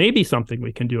others there may be something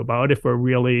we can do about if we're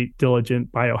really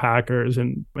diligent biohackers.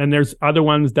 And there's other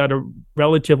ones that are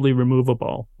relatively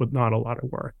removable with not a lot of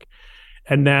work.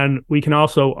 And then we can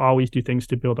also always do things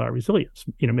to build our resilience,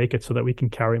 make it so that we can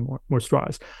carry more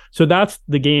straws. So that's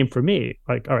the game for me.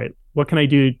 Like, all right, what can I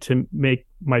do to make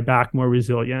my back more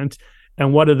resilient?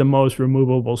 And what are the most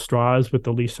removable straws with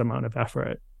the least amount of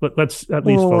effort? Let's at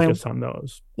least focus on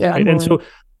those. Yeah. Right? And so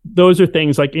those are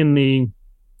things like and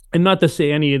not to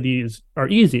say any of these are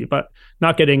easy, but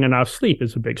not getting enough sleep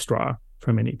is a big straw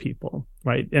for many people,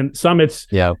 right? And some it's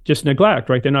just neglect,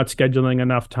 right? They're not scheduling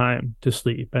enough time to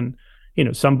sleep. And,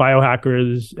 some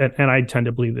biohackers, and I tend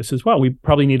to believe this as well, we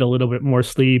probably need a little bit more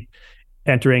sleep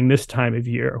entering this time of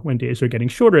year when days are getting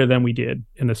shorter than we did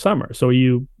in the summer. So are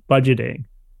you budgeting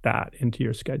that into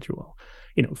your schedule?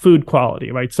 Food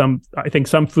quality, right? I think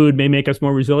some food may make us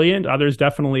more resilient, others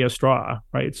definitely a straw,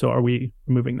 right? So are we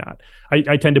removing that?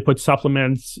 I tend to put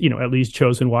supplements, at least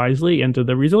chosen wisely, into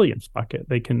the resilience bucket.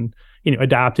 They can,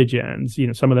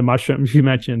 adaptogens, some of the mushrooms you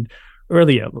mentioned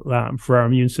earlier for our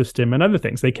immune system and other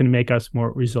things, they can make us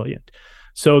more resilient.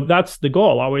 So that's the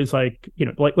goal. Always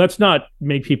let's not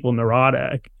make people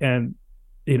neurotic and,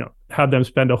 have them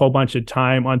spend a whole bunch of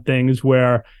time on things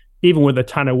where even with a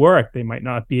ton of work, they might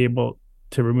not be able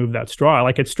to remove that straw.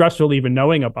 Like, it's stressful even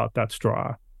knowing about that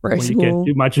straw when you can't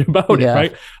do much about it,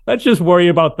 right? Let's just worry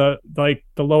about the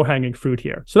low hanging fruit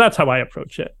here. So that's how I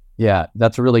approach it. Yeah,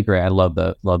 that's really great. I love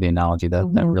the analogy that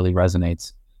really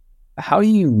resonates. How do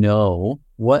you know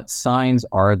what signs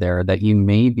are there that you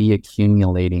may be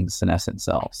accumulating senescent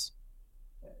cells?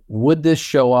 Would this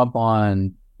show up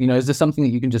on, is this something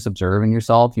that you can just observe in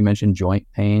yourself? You mentioned joint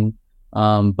pain,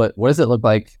 but what does it look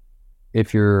like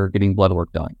if you're getting blood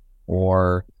work done?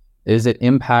 Or is it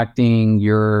impacting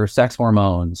your sex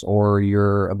hormones or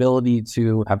your ability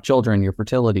to have children, your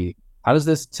fertility? How does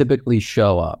this typically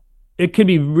show up? It can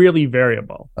be really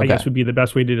variable, I guess would be the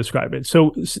best way to describe it.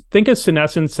 So think of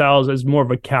senescent cells as more of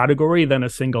a category than a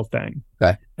single thing.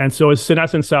 Okay. And so a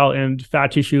senescent cell in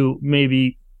fat tissue may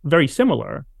be very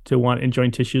similar to one in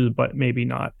joint tissues, but maybe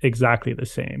not exactly the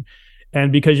same.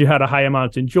 And because you had a high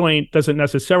amount in joint doesn't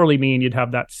necessarily mean you'd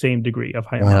have that same degree of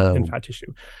high amount in fat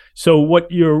tissue. So what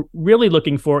you're really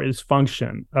looking for is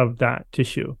function of that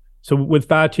tissue. So with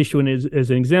fat tissue, and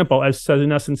as an example, as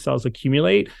senescent cells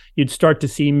accumulate, you'd start to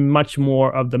see much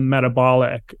more of the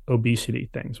metabolic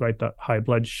obesity things, right? The high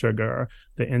blood sugar,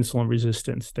 the insulin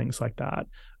resistance, things like that.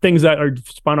 Things that are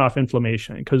spun off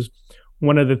inflammation. Because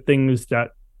one of the things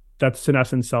that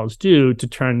senescent cells do to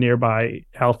turn nearby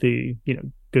healthy,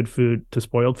 good food to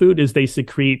spoiled food is they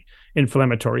secrete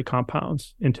inflammatory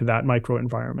compounds into that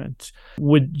microenvironment.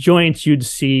 With joints, you'd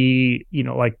see,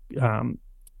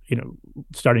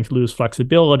 starting to lose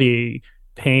flexibility,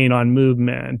 pain on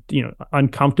movement,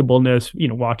 uncomfortableness,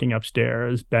 walking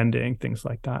upstairs, bending, things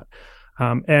like that.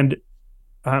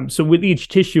 So with each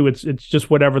tissue, it's just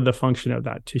whatever the function of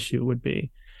that tissue would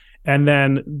be. And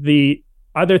then the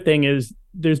other thing is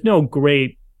there's no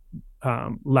great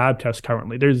lab test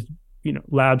currently. There's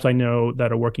labs I know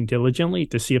that are working diligently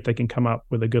to see if they can come up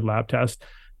with a good lab test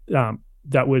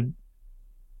that would,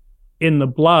 in the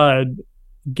blood,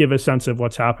 give a sense of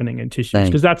what's happening in tissues,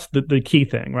 because that's the key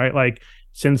thing, right? Like,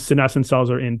 since senescent cells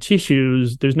are in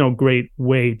tissues, there's no great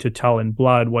way to tell in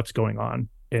blood what's going on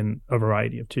in a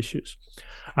variety of tissues.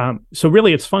 So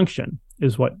really, its function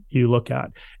is what you look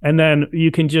at. And then you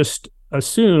can just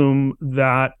assume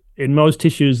that in most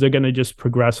tissues, they're going to just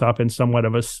progress up in somewhat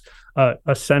of a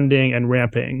ascending and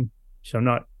ramping, so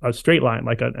not a straight line,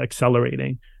 like an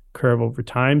accelerating curve over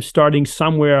time, starting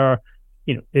somewhere,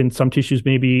 in some tissues,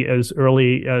 maybe as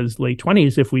early as late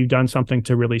 20s, if we've done something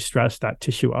to really stress that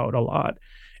tissue out a lot.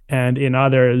 And in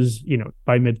others,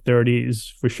 by mid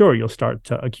 30s, for sure, you'll start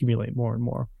to accumulate more and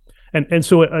more. And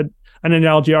so an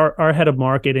analogy, our head of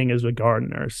marketing is a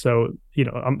gardener. So,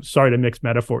 I'm sorry to mix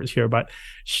metaphors here, but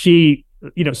she,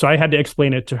 so I had to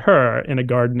explain it to her in a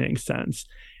gardening sense.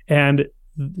 And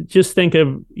just think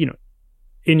of,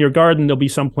 in your garden, there'll be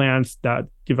some plants that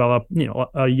develop,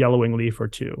 a yellowing leaf or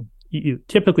two.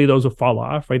 Typically, those will fall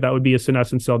off, right? That would be a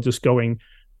senescent cell just going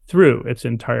through its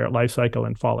entire life cycle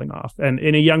and falling off. And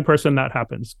in a young person, that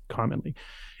happens commonly.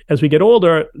 As we get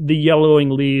older, the yellowing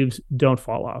leaves don't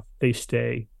fall off. They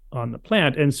stay on the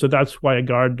plant. And so that's why a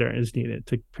gardener is needed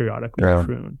to periodically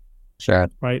prune. Sure.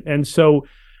 Right. And so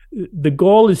the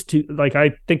goal is to,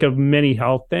 I think of many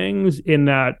health things in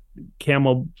that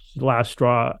camel last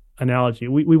straw analogy.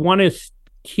 We want to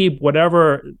keep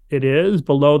whatever it is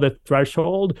below the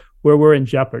threshold where we're in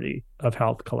jeopardy of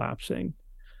health collapsing.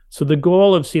 So the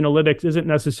goal of senolytics isn't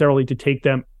necessarily to take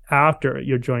them after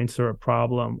your joints are a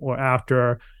problem or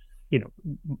after,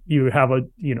 you have a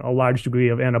large degree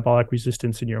of anabolic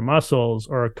resistance in your muscles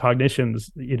or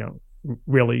cognition's,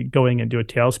 really going into a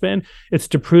tailspin. It's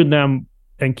to prune them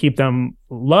and keep them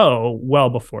low well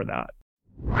before that.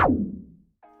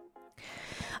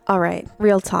 All right,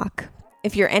 real talk.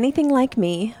 If you're anything like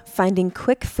me, finding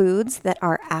quick foods that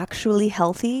are actually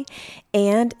healthy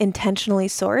and intentionally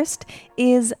sourced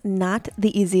is not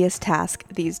the easiest task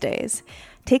these days.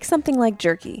 Take something like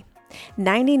jerky.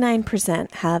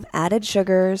 99% have added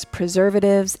sugars,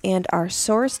 preservatives, and are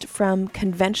sourced from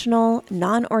conventional,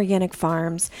 non-organic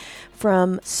farms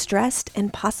from stressed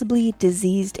and possibly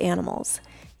diseased animals.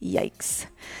 Yikes.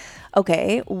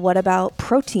 Okay, what about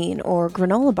protein or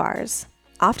granola bars?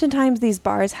 Oftentimes, these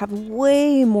bars have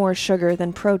way more sugar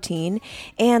than protein,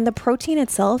 and the protein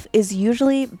itself is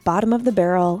usually bottom of the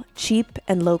barrel, cheap,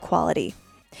 and low quality.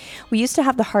 We used to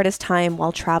have the hardest time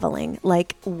while traveling,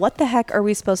 like, what the heck are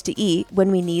we supposed to eat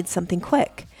when we need something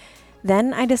quick?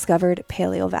 Then I discovered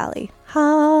Paleo Valley.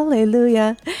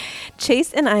 Hallelujah!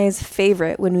 Chase and I's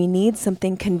favorite when we need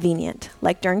something convenient,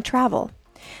 like during travel.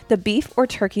 The beef or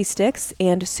turkey sticks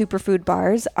and superfood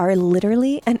bars are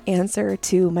literally an answer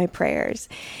to my prayers.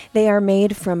 They are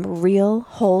made from real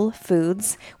whole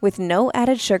foods with no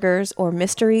added sugars or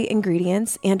mystery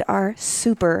ingredients and are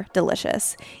super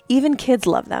delicious. Even kids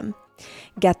love them.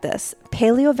 Get this,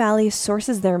 Paleo Valley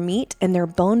sources their meat and their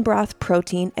bone broth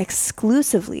protein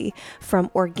exclusively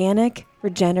from organic,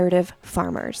 regenerative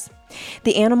farmers.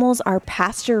 The animals are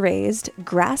pasture-raised,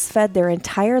 grass-fed their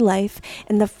entire life,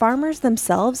 and the farmers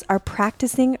themselves are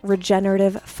practicing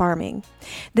regenerative farming.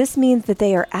 This means that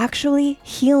they are actually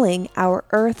healing our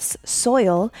Earth's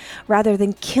soil rather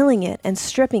than killing it and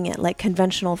stripping it like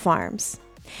conventional farms.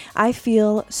 I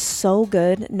feel so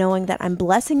good knowing that I'm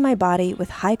blessing my body with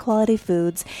high-quality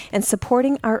foods and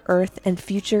supporting our Earth and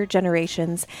future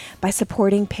generations by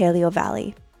supporting Paleo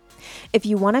Valley. If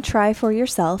you want to try for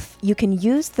yourself, you can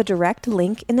use the direct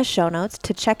link in the show notes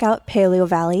to check out Paleo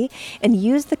Valley and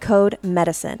use the code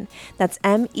MEDICINE, that's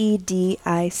MEDICIN,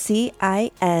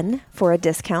 for a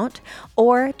discount,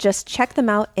 or just check them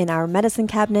out in our medicine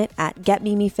cabinet at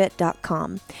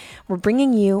getmimifit.com. We're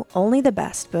bringing you only the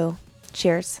best, boo.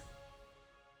 Cheers.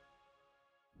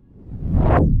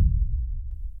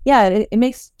 Yeah, it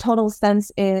makes total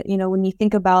sense, when you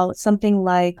think about something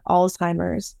like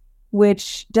Alzheimer's,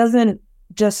 which doesn't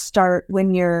just start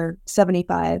when you're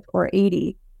 75 or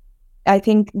 80. I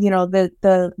think,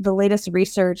 the latest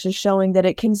research is showing that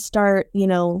it can start,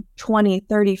 20,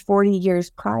 30, 40 years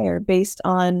prior based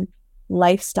on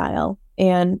lifestyle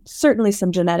and certainly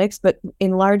some genetics, but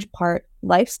in large part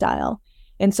lifestyle.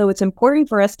 And so it's important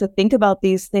for us to think about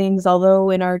these things, although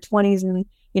in our 20s and,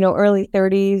 early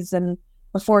 30s and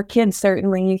before kids,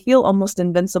 certainly you feel almost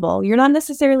invincible. You're not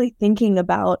necessarily thinking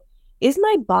about, is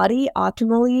my body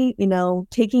optimally,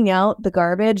 taking out the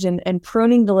garbage and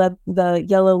pruning the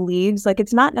yellow leaves? Like,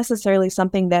 it's not necessarily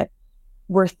something that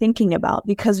we're thinking about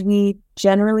because we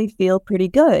generally feel pretty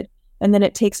good. And then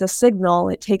it takes a signal,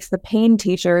 it takes the pain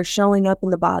teacher showing up in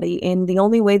the body. And the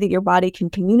only way that your body can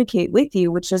communicate with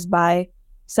you, which is by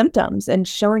symptoms and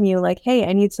showing you like, hey,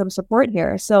 I need some support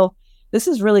here. So this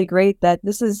is really great that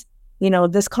this is,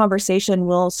 this conversation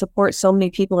will support so many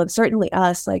people and certainly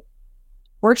us. Like,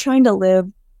 we're trying to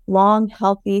live long,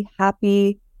 healthy,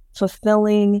 happy,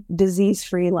 fulfilling,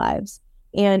 disease-free lives.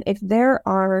 And if there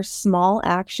are small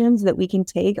actions that we can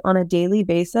take on a daily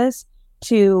basis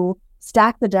to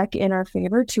stack the deck in our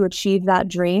favor to achieve that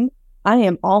dream, I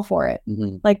am all for it.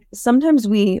 Mm-hmm. Like, sometimes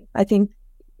I think,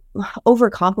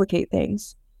 overcomplicate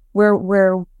things where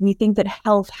we think that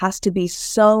health has to be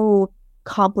so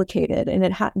complicated,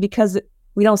 and because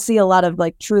we don't see a lot of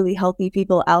like truly healthy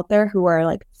people out there who are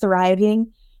like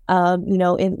thriving,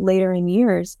 in later in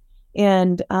years.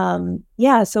 And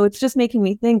so it's just making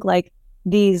me think like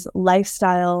these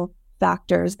lifestyle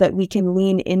factors that we can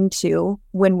lean into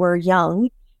when we're young.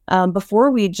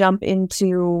 Before we jump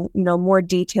into, more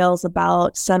details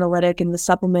about Senolytic and the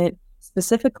supplement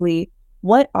specifically,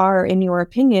 what are, in your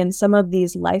opinion, some of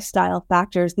these lifestyle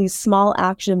factors, these small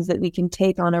actions that we can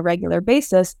take on a regular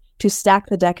basis to stack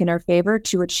the deck in our favor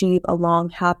to achieve a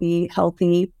long, happy,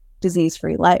 healthy,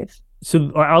 disease-free life?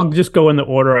 So I'll just go in the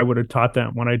order I would have taught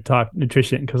them when I taught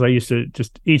nutrition, because I used to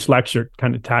just each lecture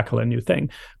kind of tackle a new thing.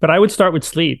 But I would start with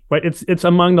sleep, right? It's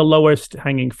among the lowest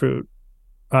hanging fruit.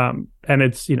 And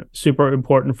it's, super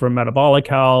important for metabolic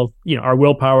health, our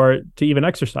willpower to even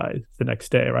exercise the next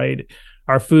day, right?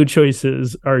 Our food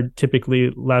choices are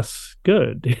typically less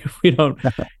good if we don't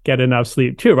get enough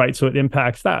sleep too, right? So it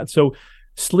impacts that. So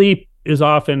sleep is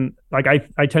often like,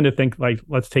 I tend to think like,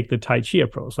 let's take the Tai Chi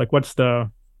approach.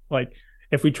 Like,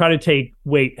 if we try to take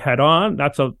weight head on,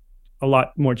 that's a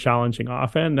lot more challenging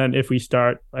often than if we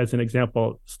start, as an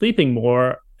example, sleeping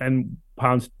more and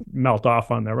pounds melt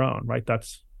off on their own, right?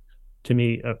 That's to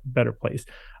me a better place.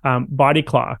 Body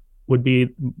clock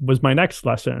was my next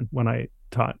lesson when I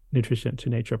taught nutrition to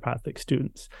naturopathic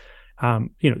students.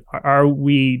 Are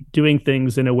we doing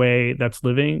things in a way that's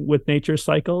living with nature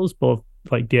cycles, both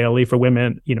like daily for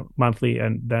women, monthly,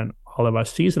 and then all of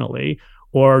us seasonally,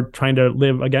 or trying to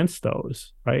live against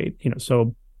those, right?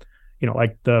 So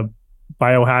like the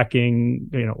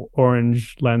biohacking,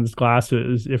 orange lens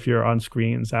glasses if you're on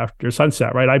screens after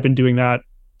sunset, right? I've been doing that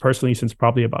personally since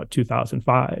probably about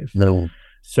 2005. No.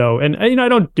 So, and I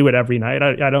don't do it every night.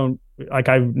 I don't, like,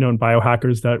 I've known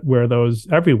biohackers that wear those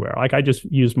everywhere. Like, I just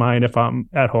use mine if I'm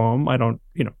at home. I don't,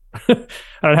 I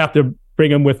don't have to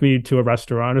bring them with me to a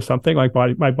restaurant or something. Like,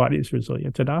 my body is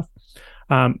resilient enough.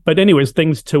 But anyways,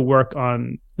 things to work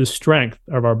on the strength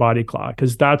of our body clock,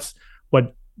 because that's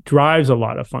what drives a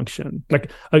lot of function.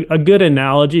 Like a good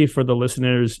analogy for the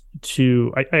listeners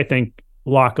to, I think,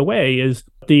 lock away is,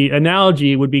 the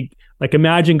analogy would be like,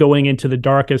 imagine going into the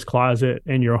darkest closet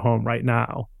in your home right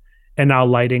now and now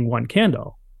lighting one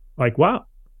candle. Like, wow,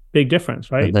 big difference,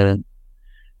 right?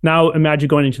 Now imagine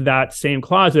going into that same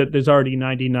closet, there's already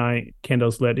 99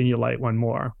 candles lit and you light one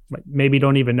more. Like, maybe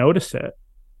don't even notice it,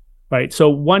 right?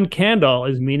 So one candle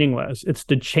is meaningless. It's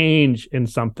the change in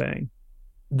something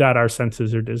that our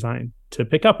senses are designed to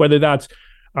pick up, whether that's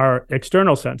our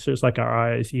external sensors like our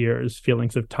eyes, ears,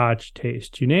 feelings of touch,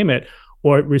 taste, you name it,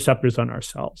 or receptors on our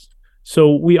cells.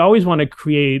 So we always want to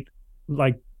create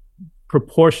like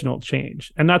proportional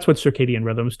change. And that's what circadian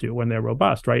rhythms do when they're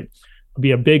robust, right? It'll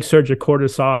be a big surge of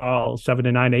cortisol 7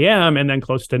 to 9 a.m. and then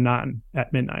close to none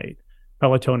at midnight.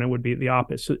 Melatonin would be the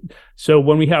opposite. So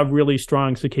when we have really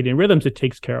strong circadian rhythms, it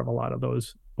takes care of a lot of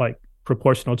those like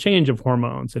proportional change of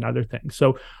hormones and other things.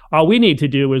 So all we need to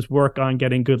do is work on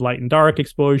getting good light and dark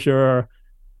exposure,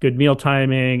 good meal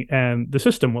timing, and the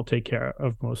system will take care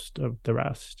of most of the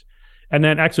rest. And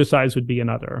then exercise would be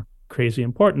another crazy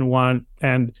important one.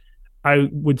 And I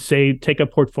would say take a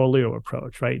portfolio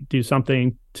approach, right? Do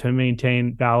something to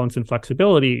maintain balance and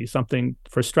flexibility, something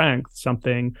for strength,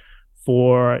 something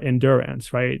for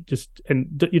endurance, right?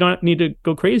 And you don't need to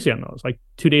go crazy on those, like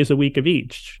 2 days a week of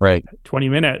each. Right. 20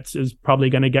 minutes is probably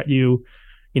going to get you,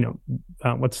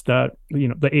 what's the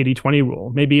 80-20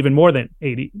 rule, maybe even more than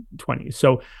 80-20.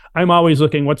 So I'm always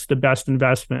looking, what's the best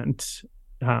investment?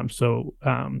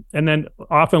 And then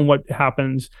often what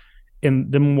happens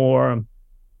in the more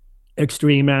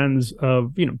extreme ends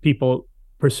of, people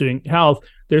pursuing health,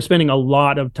 they're spending a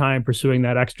lot of time pursuing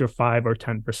that extra 5 or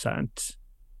 10%.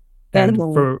 And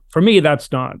for me,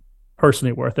 that's not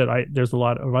personally worth it. There's a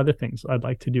lot of other things I'd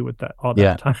like to do with that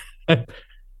time.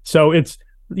 So it's,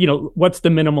 what's the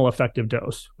minimal effective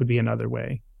dose would be another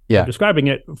way of describing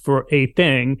it for a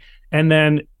thing. And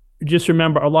then just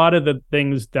remember, a lot of the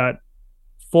things that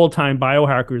full-time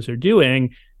biohackers are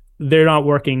doing, they're not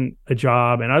working a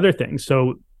job and other things.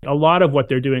 So a lot of what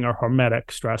they're doing are hormetic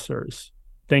stressors,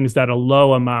 things that a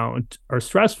low amount are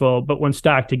stressful, but when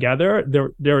stacked together,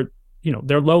 they're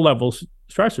low-level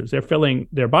stressors. They're filling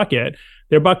their bucket.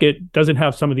 Their bucket doesn't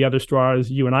have some of the other straws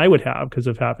you and I would have because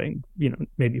of having,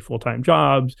 maybe full-time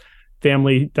jobs,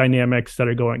 family dynamics that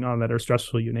are going on that are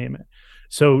stressful, you name it.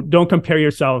 So don't compare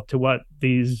yourself to what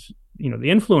these, the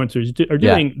influencers are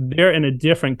doing. Yeah. They're in a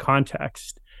different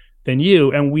context than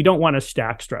you, and we don't want to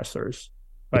stack stressors,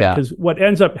 right? Because what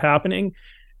ends up happening,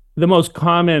 the most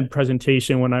common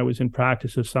presentation when I was in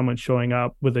practice of someone showing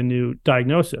up with a new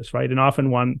diagnosis, right? And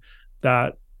often one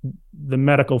that the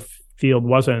medical field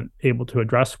wasn't able to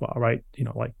address well, right?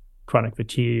 Like chronic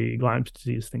fatigue, Lyme's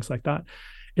disease, things like that,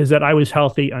 is that I was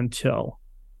healthy until.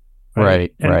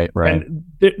 Right. And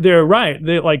they're right.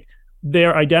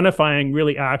 They're identifying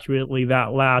really accurately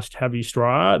that last heavy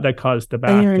straw that caused the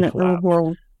back to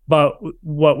collapse. But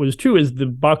what was true is the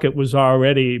bucket was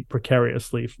already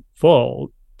precariously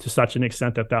full to such an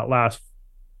extent that last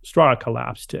straw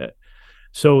collapsed it.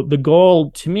 So the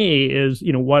goal to me is,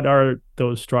 what are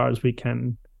those straws we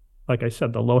can, like I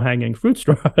said, the low-hanging fruit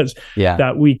straws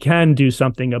that we can do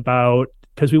something about,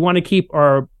 because we want to keep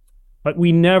but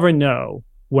we never know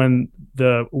when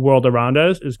the world around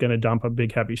us is going to dump a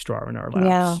big heavy straw in our laps.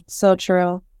 Yeah, so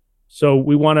true. So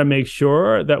we want to make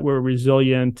sure that we're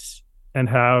resilient and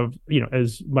have,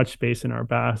 as much space in our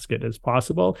basket as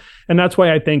possible. And that's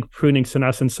why I think pruning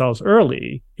senescent cells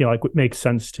early, makes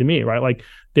sense to me, right? Like,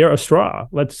 they're a straw.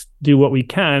 Let's do what we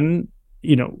can,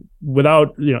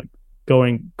 without,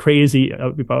 going crazy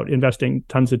about investing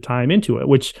tons of time into it,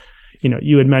 which,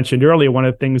 you had mentioned earlier, one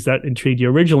of the things that intrigued you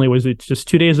originally was it's just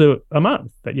 2 days a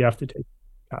month that you have to take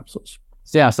capsules.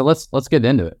 Yeah. So let's get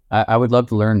into it. I would love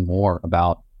to learn more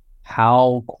about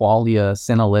how Qualia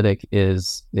Senolytic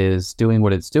is doing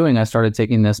what it's doing. I started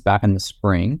taking this back in the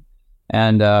spring.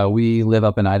 And we live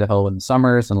up in Idaho in the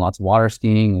summers and lots of water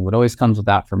skiing. And what always comes with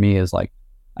that for me is like,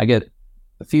 I get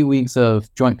a few weeks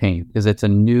of joint pain because it's a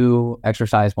new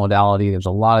exercise modality. There's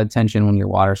a lot of tension when you're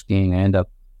water skiing. I end up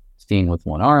skiing with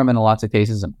one arm in lots of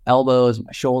cases, and elbows,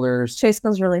 my shoulders. Chase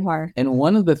goes really hard. And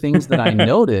one of the things that I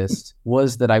noticed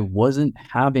was that I wasn't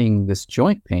having this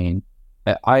joint pain.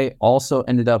 I also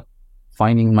ended up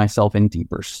finding myself in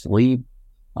deeper sleep,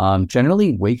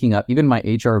 generally waking up. Even my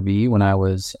HRV, when I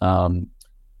was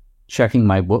checking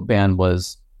my Whoop band,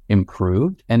 was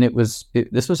improved. And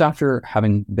this was after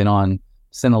having been on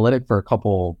Senolytic for a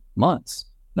couple months.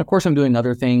 And of course, I'm doing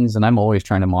other things, and I'm always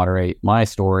trying to moderate. My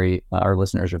story, our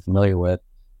listeners are familiar with.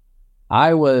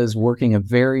 I was working a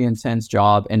very intense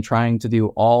job and trying to do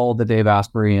all the Dave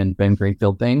Asprey and Ben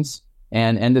Greenfield things,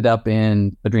 and ended up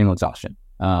in adrenal exhaustion,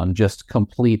 just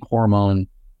complete hormone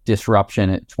disruption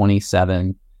at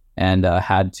 27, and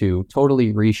had to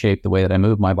totally reshape the way that I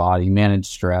move my body, manage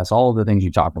stress, all of the things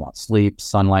you talk about: sleep,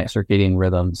 sunlight, circadian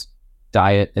rhythms,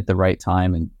 diet at the right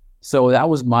time. And so that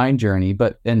was my journey.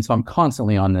 And so I'm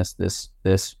constantly on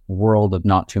this world of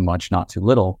not too much, not too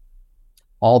little,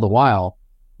 all the while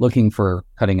looking for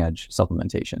cutting edge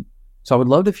supplementation. So I would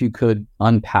love if you could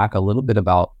unpack a little bit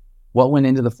about what went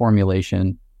into the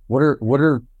formulation. What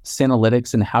are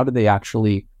senolytics, and how do they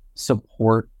actually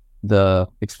support the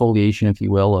exfoliation, if you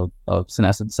will, of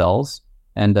senescent cells,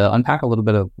 and unpack a little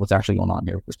bit of what's actually going on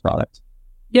here with this product.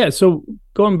 Yeah, so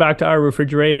going back to our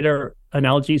refrigerator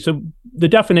analogy, so the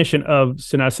definition of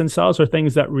senescent cells are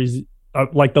things that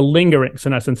like the lingering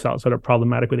senescent cells that are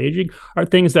problematic with aging, are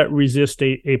things that resist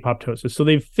apoptosis. So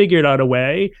they've figured out a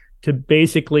way to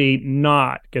basically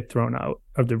not get thrown out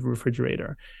of the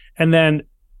refrigerator. And then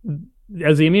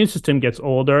as the immune system gets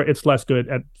older, it's less good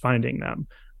at finding them.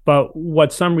 But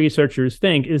what some researchers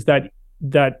think is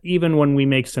that even when we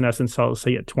make senescent cells,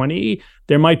 say at 20,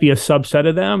 there might be a subset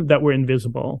of them that were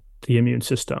invisible to the immune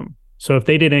system. So if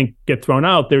they didn't get thrown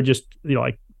out, they're just,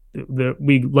 like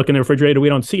we look in the refrigerator, we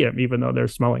don't see them, even though they're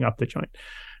smelling up the joint.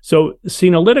 So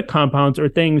senolytic compounds are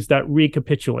things that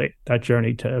recapitulate that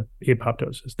journey to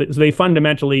apoptosis. So they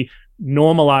fundamentally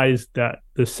normalize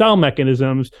the cell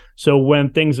mechanisms. So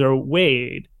when things are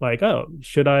weighed, like, oh,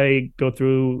 should I go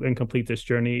through and complete this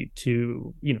journey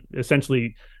to,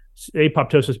 essentially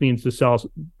apoptosis means the cell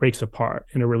breaks apart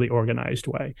in a really organized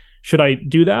way. Should I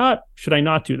do that? Should I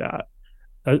not do that?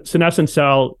 A senescent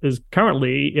cell is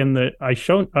currently in the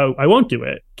I won't do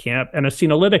it camp, and a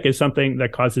senolytic is something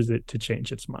that causes it to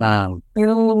change its mind.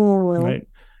 Right.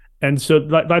 And so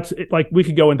that's like, we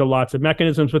could go into lots of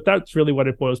mechanisms, but that's really what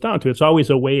it boils down to. It's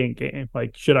always a weighing game.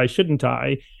 Like, should I, shouldn't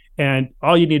I? And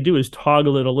all you need to do is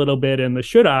toggle it a little bit in the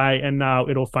should I, and now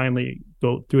it'll finally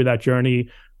go through that journey,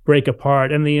 break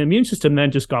apart, and the immune system then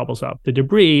just gobbles up the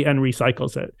debris and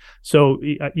recycles it. So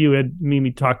you had Mimi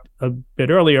talked a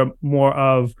bit earlier more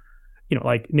of,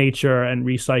 like nature and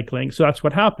recycling. So that's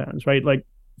what happens, right? Like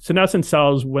senescent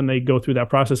cells, when they go through that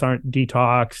process, aren't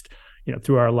detoxed,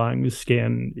 through our lungs,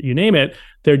 skin, you name it.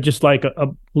 They're just like a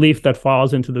leaf that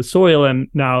falls into the soil, and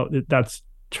now that's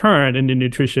turned into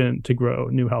nutrition to grow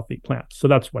new healthy plants. So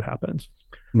that's what happens.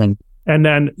 And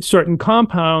then certain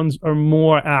compounds are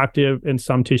more active in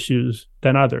some tissues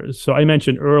than others. So I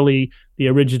mentioned early the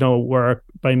original work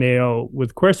by Mayo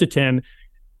with quercetin.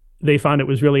 They found it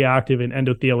was really active in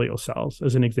endothelial cells,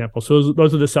 as an example. So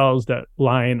those are the cells that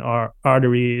line our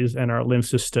arteries and our lymph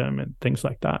system and things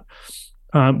like that.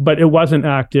 But it wasn't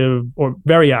active or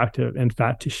very active in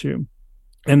fat tissue.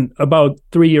 And about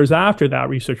 3 years after that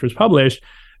research was published,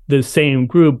 the same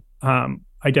group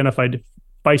identified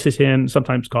fisetin,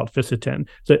 sometimes called fisetin.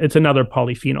 So it's another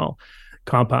polyphenol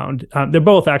compound. They're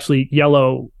both actually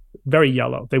yellow, very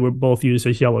yellow. They were both used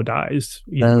as yellow dyes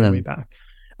way back.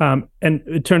 And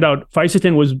it turned out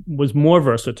fisetin was more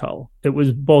versatile. It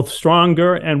was both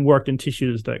stronger and worked in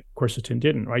tissues that quercetin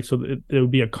didn't, right? So there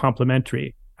would be a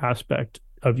complementary aspect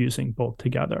of using both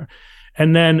together.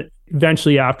 And then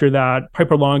eventually after that,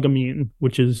 piperlongumine,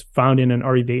 which is found in an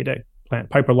Ayurvedic plant,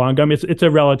 piperlongum, it's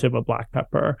a relative of black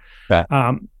pepper. Okay.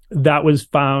 That was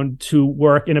found to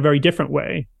work in a very different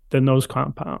way than those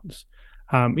compounds.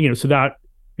 So that,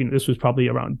 this was probably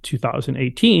around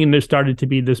 2018. There started to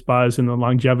be this buzz in the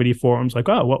longevity forums, like,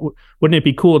 oh, wouldn't it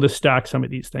be cool to stack some of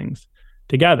these things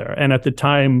together? And at the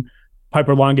time,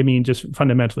 piperlongumine just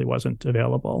fundamentally wasn't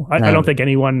available. I don't think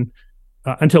anyone,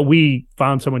 until we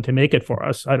found someone to make it for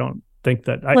us, I don't think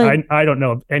that, I don't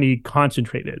know of any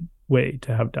concentrated way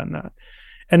to have done that.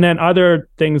 And then other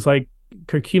things like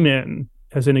curcumin,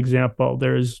 as an example,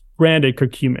 there's branded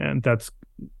curcumin that's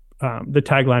the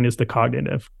tagline is the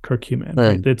cognitive curcumin.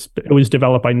 Right? It was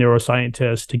developed by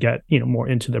neuroscientists to get more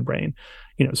into the brain.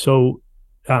 So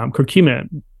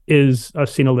curcumin is a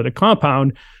senolytic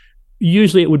compound.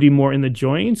 Usually it would be more in the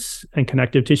joints and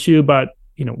connective tissue, but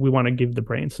we want to give the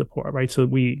brain support, right? So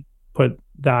we put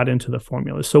that into the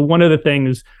formula. So one of the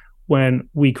things when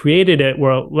we created it,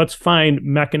 well, let's find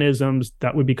mechanisms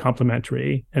that would be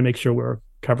complementary and make sure we're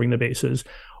covering the bases.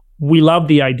 We love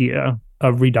the idea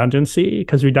of redundancy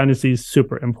because redundancy is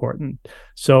super important.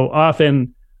 So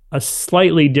often a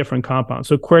slightly different compound.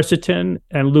 So quercetin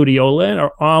and luteolin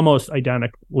are almost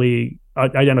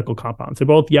identical compounds. They're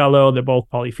both yellow. They're both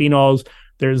polyphenols.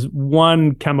 There's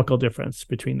one chemical difference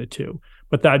between the two.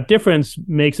 But that difference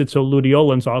makes it so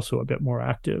luteolin's also a bit more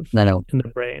active in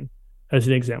the brain, as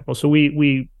an example. So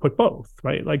we put both,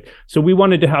 right? So we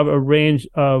wanted to have a range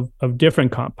of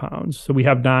different compounds. So we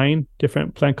have 9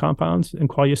 different plant compounds in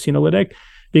Qualia Senolytic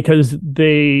because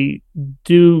they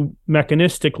do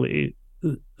mechanistically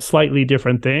slightly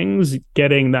different things,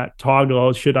 getting that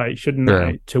toggle, should I, shouldn't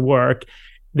I, to work.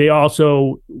 They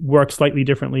also work slightly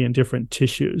differently in different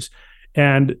tissues.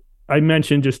 And I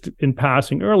mentioned just in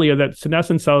passing earlier that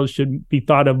senescent cells should be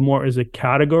thought of more as a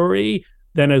category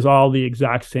than as all the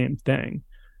exact same thing.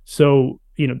 So,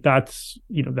 that's,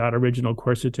 that original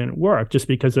quercetin work. Just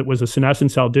because it was a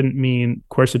senescent cell didn't mean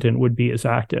quercetin would be as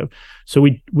active. So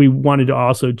we wanted to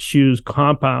also choose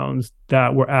compounds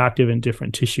that were active in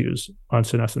different tissues on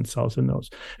senescent cells in those.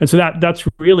 And so that's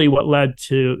really what led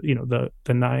to,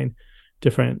 the 9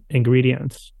 different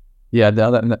ingredients. Yeah,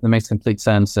 that makes complete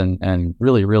sense and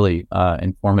really, really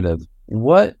informative.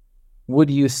 What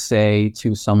would you say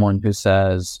to someone who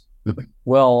says,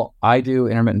 well, I do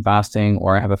intermittent fasting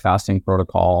or I have a fasting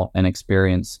protocol and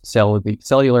experience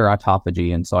cellular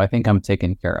autophagy, and so I think I'm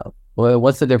taken care of? Well,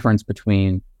 what's the difference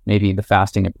between maybe the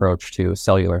fasting approach to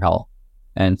cellular health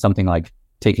and something like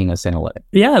taking a senolytic?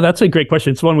 Yeah, that's a great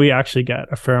question. It's one we actually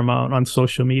get a fair amount on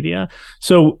social media.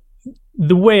 So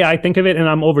the way I think of it, and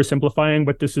I'm oversimplifying,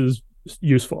 but this is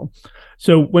useful.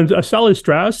 So when a cell is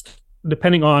stressed,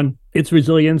 depending on its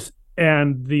resilience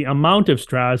and the amount of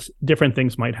stress, different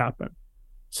things might happen.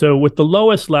 So with the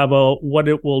lowest level, what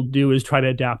it will do is try to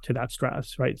adapt to that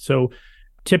stress, right? So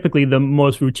typically the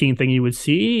most routine thing you would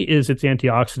see is its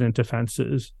antioxidant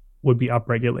defenses would be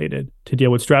upregulated to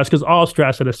deal with stress, because all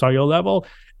stress at a cellular level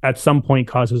at some point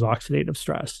causes oxidative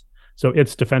stress. So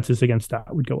its defenses against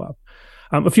that would go up.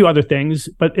 A few other things,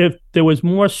 but if there was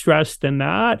more stress than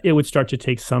that, it would start to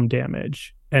take some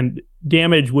damage. And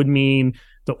damage would mean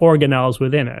the organelles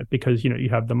within it, because you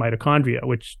have the mitochondria,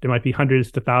 which there might be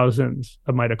hundreds to thousands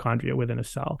of mitochondria within a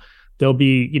cell. There'll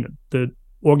be the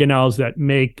organelles that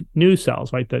make new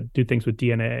cells, right, that do things with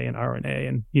DNA and RNA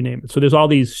and you name it. So there's all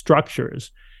these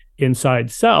structures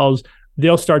inside cells.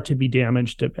 They'll start to be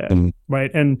damaged a bit,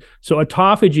 right? And so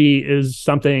autophagy is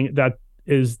something that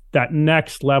is that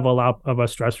next level up of a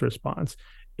stress response.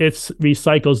 It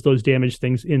recycles those damaged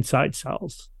things inside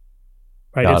cells.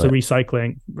 Right, it's a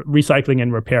recycling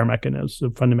and repair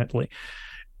mechanism fundamentally.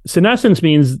 Senescence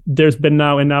means there's been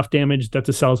now enough damage that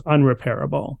the cell's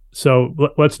unrepairable. So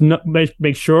let's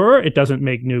make sure it doesn't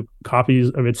make new copies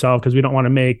of itself, because we don't want to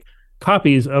make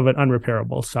copies of an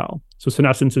unrepairable cell. So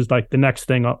senescence is like the next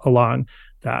thing along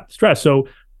that stress. So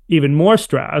even more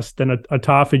stress than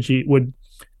autophagy would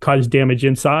cause damage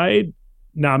inside,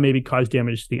 now maybe cause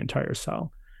damage to the entire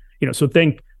cell. So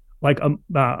think like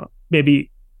maybe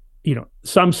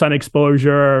some sun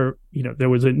exposure, there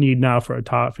was a need now for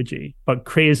autophagy, but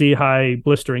crazy high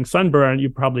blistering sunburn, you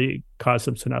probably cause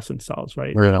some senescent cells,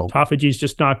 right? Autophagy is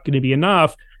just not going to be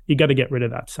enough. You got to get rid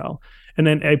of that cell. And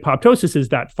then apoptosis is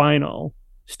that final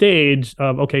stage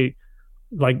of, okay,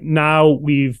 like now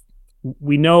we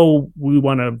know we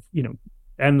want to,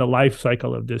 end the life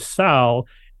cycle of this cell.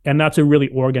 And that's a really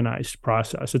organized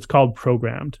process. It's called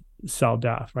programmed cell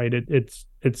death, right?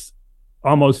 It's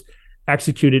almost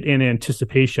executed in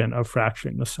anticipation of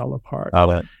fracturing the cell apart.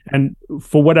 And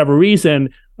for whatever reason,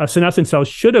 a senescent cell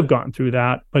should have gone through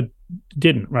that, but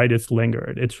didn't, right? It's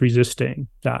lingered. It's resisting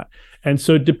that. And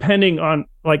so depending on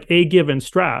like a given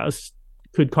stress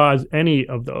could cause any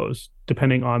of those,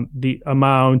 depending on the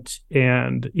amount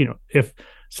and, if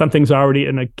something's already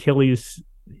an Achilles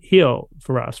heel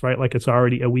for us, right? Like it's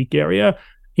already a weak area,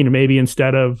 maybe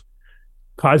instead of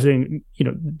causing,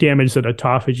 damage that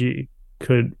autophagy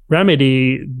could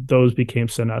remedy, those became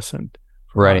senescent.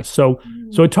 Right. So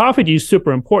autophagy is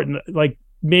super important. Like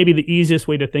maybe the easiest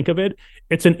way to think of it,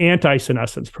 it's an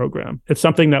anti-senescence program. It's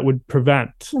something that would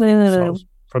prevent cells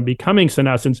from becoming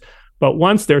senescent. But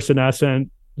once they're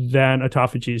senescent, then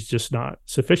autophagy is just not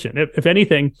sufficient. If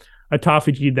anything,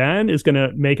 autophagy then is going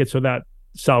to make it so that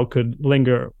cell could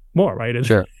linger more, right?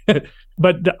 Sure.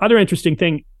 But the other interesting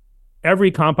thing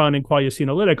every compound in Qualia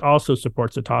Senolytic also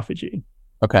supports autophagy.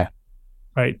 Okay.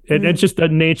 Right. It's just the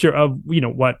nature of,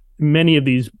 what many of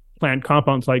these plant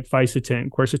compounds like fisetin,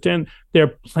 quercetin,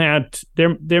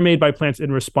 they're made by plants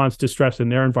in response to stress in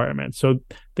their environment. So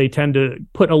they tend to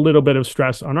put a little bit of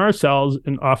stress on our cells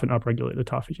and often upregulate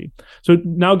autophagy. So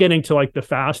now getting to like the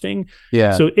fasting.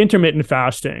 Yeah. So intermittent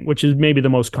fasting, which is maybe the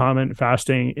most common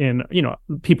fasting in,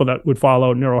 people that would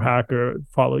follow NeuroHack or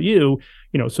follow you,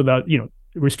 so that,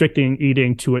 restricting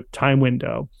eating to a time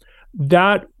window,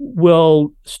 that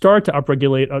will start to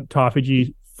upregulate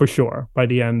autophagy for sure by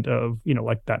the end of,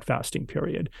 like that fasting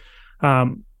period.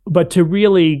 But to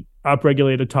really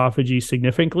upregulate autophagy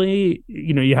significantly,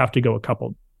 you have to go a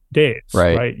couple days,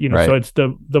 right? Right. So it's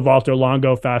the Walter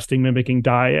Longo fasting mimicking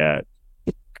diet.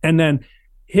 And then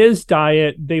his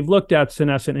diet, they've looked at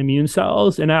senescent immune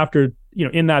cells. And after,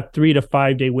 in that 3 to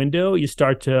 5 day window, you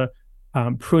start to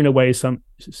prune away some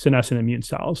senescent immune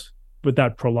cells with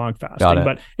that prolonged fasting.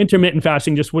 But intermittent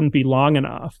fasting just wouldn't be long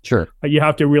enough. Sure. You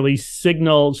have to really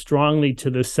signal strongly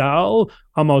to the cell,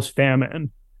 almost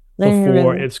famine,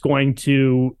 before it's going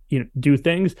to do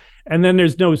things. And then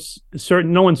there's no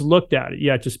one's looked at it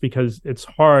yet, just because it's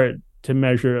hard to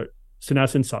measure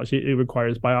senescent cells. It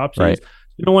requires biopsies. Right.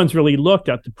 No one's really looked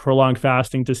at the prolonged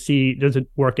fasting to see, does it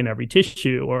work in every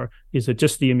tissue, or is it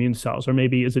just the immune cells, or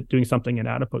maybe is it doing something in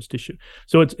adipose tissue?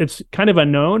 So it's kind of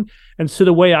unknown. And so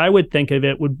the way I would think of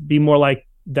it would be more like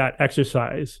that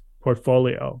exercise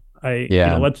portfolio.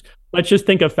 Let's just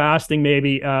think of fasting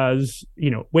maybe as,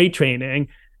 weight training,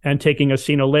 and taking a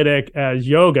senolytic as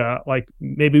yoga. Like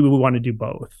maybe we want to do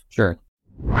both. Sure.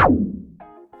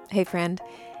 Hey friend,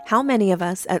 how many of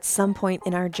us at some point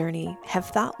in our journey have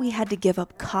thought we had to give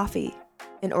up coffee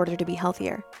in order to be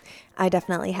healthier? I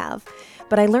definitely have.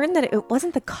 But I learned that it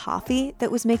wasn't the coffee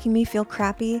that was making me feel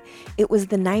crappy. It was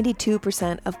the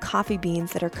 92% of coffee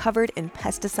beans that are covered in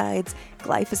pesticides,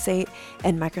 glyphosate,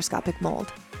 and microscopic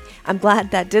mold. I'm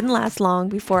glad that didn't last long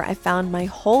before I found my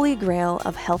holy grail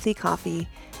of healthy coffee,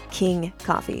 King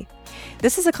Coffee.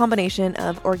 This is a combination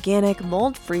of organic,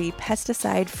 mold-free,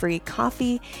 pesticide-free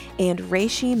coffee and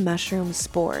reishi mushroom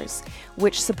spores,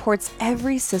 which supports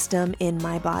every system in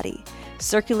my body: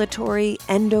 circulatory,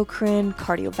 endocrine,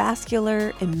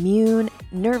 cardiovascular, immune,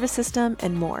 nervous system,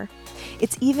 and more.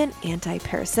 It's even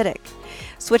anti-parasitic.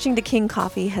 Switching to King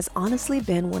Coffee has honestly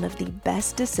been one of the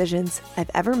best decisions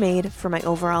I've ever made for my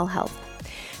overall health.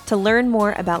 To learn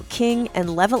more about King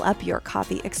and level up your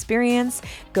coffee experience,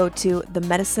 go to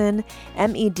themedicin,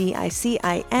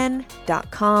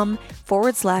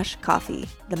 medicin.com/coffee,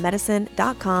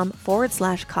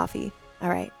 themedicin.com/coffee. All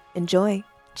right, enjoy.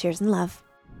 Cheers and love.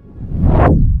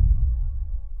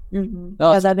 Mm-hmm.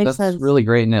 No, that makes sense. That's really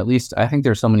great. And at least I think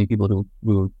there's so many people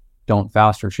who don't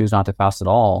fast or choose not to fast at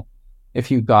all.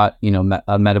 If you've got,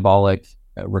 a metabolic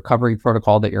recovery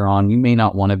protocol that you're on, you may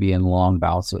not want to be in long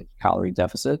bouts of calorie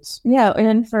deficits. Yeah.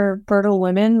 And for fertile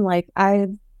women, like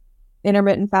I've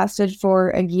intermittent fasted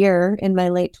for a year in my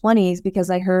late 20s because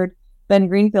I heard Ben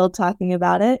Greenfield talking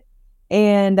about it.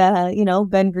 And,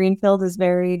 Ben Greenfield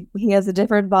he has a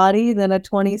different body than a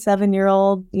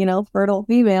 27-year-old, fertile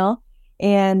female.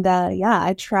 And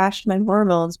I trashed my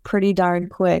hormones pretty darn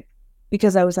quick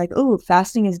because I was like, oh,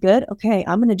 fasting is good. Okay,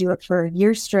 I'm going to do it for a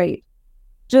year straight.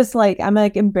 Just like, I'm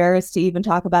like embarrassed to even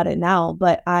talk about it now,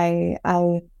 but I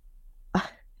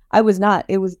was not.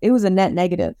 It was a net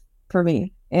negative for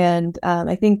me. And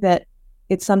I think that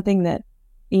it's something that,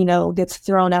 gets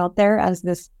thrown out there as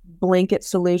this blanket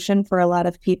solution for a lot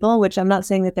of people, which I'm not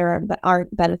saying that there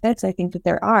aren't benefits. I think that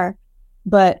there are,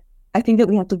 but I think that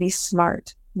we have to be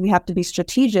smart. We have to be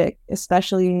strategic,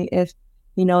 especially if,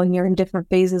 you're in different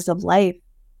phases of life.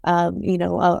 A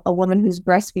woman who's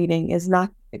breastfeeding is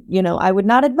not, I would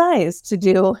not advise to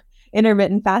do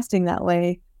intermittent fasting that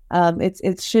way.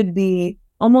 It should be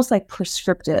almost like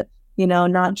prescriptive,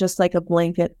 not just like a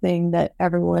blanket thing that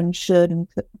everyone should and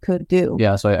could do.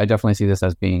 Yeah. So I definitely see this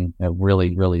as being a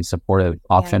really, really supportive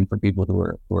option for people who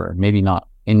are maybe not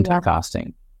into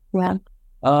fasting. Yeah.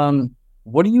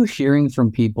 What are you hearing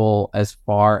from people as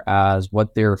far as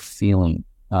what they're feeling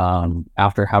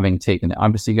after having taken it?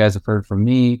 Obviously, you guys have heard from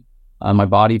me. My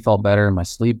body felt better. My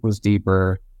sleep was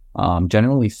deeper.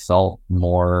 Generally felt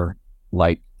more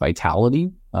like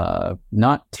vitality,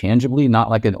 not tangibly, not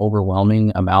like an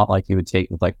overwhelming amount like you would take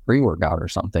with like pre-workout or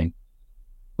something,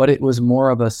 but it was more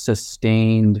of a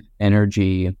sustained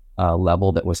energy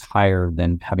level that was higher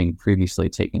than having previously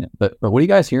taken it. But what are you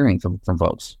guys hearing from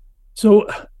folks? So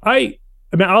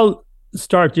I'll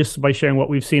start just by sharing what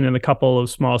we've seen in a couple of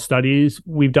small studies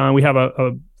we've done. We have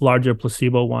a larger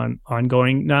placebo one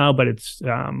ongoing now, but it's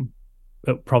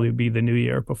it'll probably be the new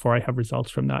year before I have results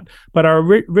from that. But our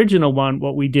original one,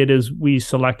 what we did is we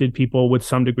selected people with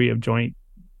some degree of joint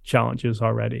challenges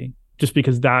already, just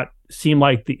because that seemed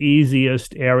like the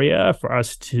easiest area for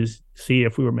us to see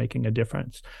if we were making a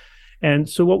difference. And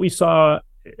so what we saw,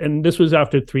 and this was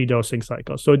after 3 dosing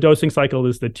cycles. So a dosing cycle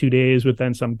is the 2 days with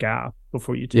then some gap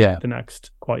before you take the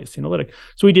next quality senolytic.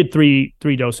 So we did three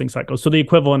dosing cycles. So the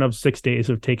equivalent of 6 days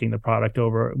of taking the product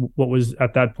over what was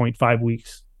at that point 5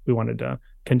 weeks. We wanted to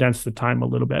condense the time a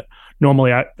little bit.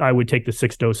 Normally I would take the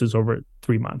 6 doses over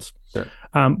 3 months. Sure.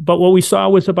 But what we saw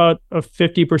was about a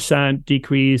 50%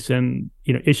 decrease in,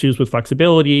 issues with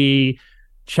flexibility,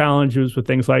 challenges with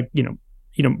things like,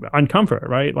 uncomfort,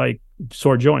 right? Like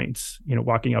sore joints,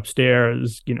 walking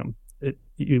upstairs,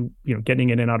 getting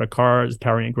in and out of cars,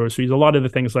 carrying groceries, a lot of the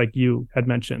things like you had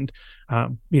mentioned,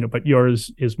 but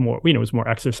yours is more, is more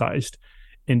exercised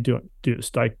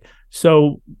induced. Like,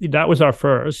 so that was our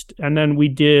first. And then we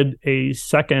did a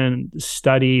second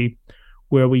study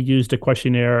where we used a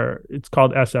questionnaire. It's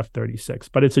called SF-36,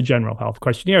 but it's a general health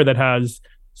questionnaire that has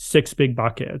 6 big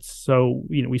buckets. So,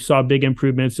 we saw big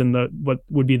improvements in what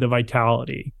would be the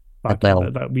vitality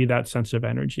bucket. That would be that sense of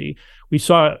energy. We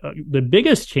saw the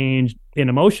biggest change in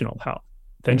emotional health.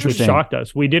 Things which shocked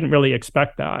us. We didn't really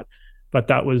expect that, but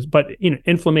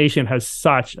inflammation has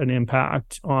such an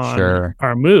impact on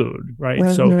our mood, right?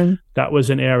 Mm-hmm. So that was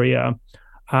an area.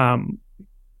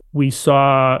 We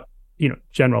saw,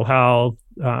 general health,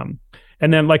 and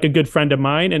then like a good friend of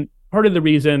mine, and part of the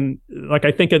reason, like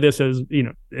I think of this as,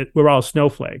 we're all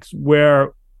snowflakes,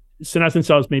 where senescent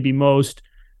cells may be most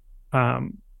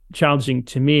challenging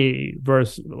to me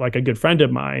versus like a good friend of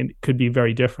mine could be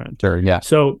very different. Sure, yeah.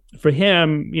 So for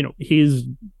him, his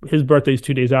birthday's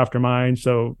 2 days after mine,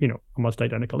 so, almost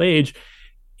identical age.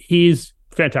 He's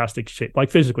fantastic shape.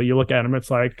 Like physically, you look at him,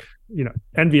 it's like,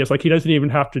 envious. Like he doesn't even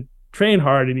have to train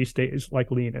hard and he stays like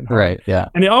lean and hard. Right, yeah.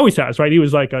 And he always has, right? He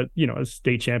was like a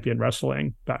state champion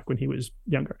wrestling back when he was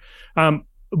younger.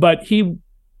 But he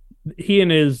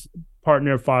and his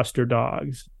partner foster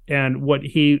dogs. And what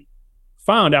he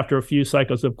found after a few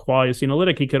cycles of quality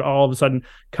senolytic, he could all of a sudden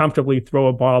comfortably throw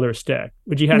a ball or stick,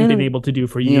 which he hadn't been able to do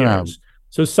for years. Yeah.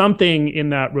 So something in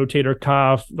that rotator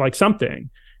cuff, like something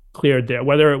cleared there,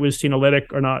 whether it was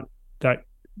senolytic or not that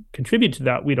contributed to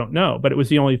that, we don't know, but it was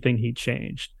the only thing he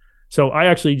changed. So I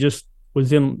actually just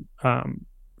was in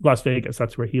Las Vegas.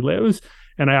 That's where he lives.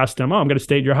 And I asked him, I'm going to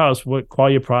stay at your house. What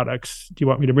Qualia products do you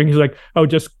want me to bring? He's like,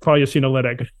 just Qualia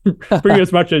senolytic. Bring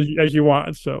as much as you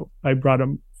want. So I brought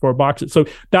him 4 boxes. So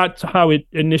that's how it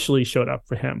initially showed up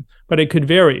for him. But it could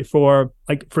vary. For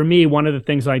me, one of the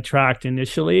things I tracked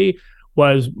initially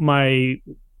was my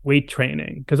weight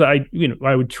training, because I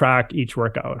would track each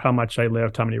workout, how much I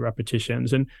lift, how many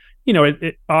repetitions. And,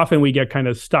 often we get kind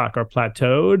of stuck or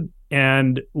plateaued.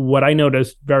 And what I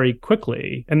noticed very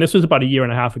quickly, and this was about 1.5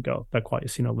 years ago that Qualia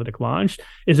senolytic launched,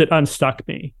 is it unstuck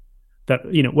me. That,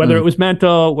 whether it was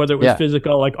mental, whether it was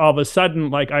physical, like all of a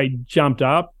sudden, like I jumped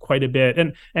up quite a bit.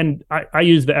 And I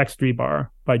use the X3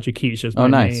 bar by Jaquish as my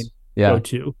main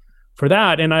go-to for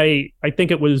that. And I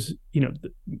think it was,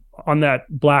 on that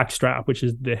black strap, which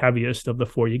is the heaviest of the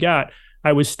 4 you got,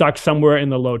 I was stuck somewhere in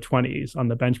the low 20s on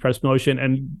the bench press motion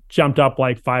and jumped up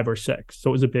like 5 or 6. So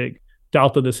it was a big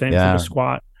delta, the same for the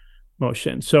squat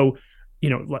motion. So,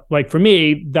 like for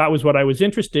me, that was what I was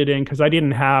interested in, because I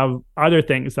didn't have other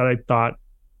things that I thought,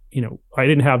 I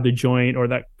didn't have the joint or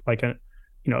that like a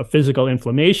physical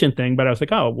inflammation thing, but I was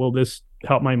like, will this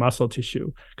help my muscle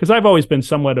tissue? Because I've always been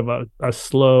somewhat of a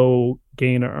slow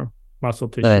gainer muscle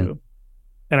tissue.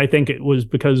 And I think it was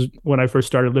because when I first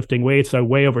started lifting weights, I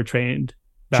way overtrained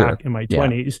back in my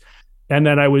 20s. And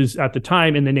then I was at the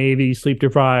time in the Navy, sleep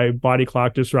deprived, body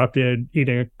clock disrupted,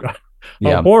 eating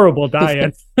a horrible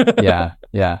diet. Yeah.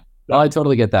 Well, I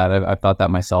totally get that. I've thought that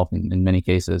myself in many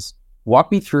cases.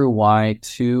 Walk me through why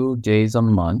 2 days a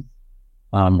month,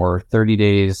 or 30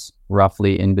 days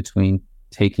roughly in between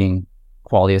taking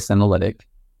Qualia senolytic.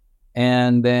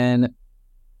 And then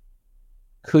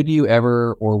could you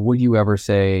ever, or would you ever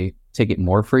say, take it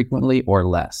more frequently or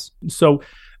less? So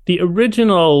the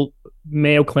original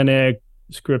Mayo Clinic,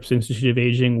 Scripps Institute of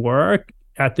Aging work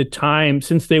at the time,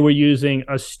 since they were using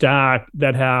a stack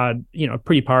that had, a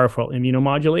pretty powerful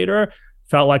immunomodulator,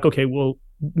 felt like, okay, well,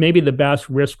 maybe the best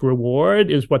risk reward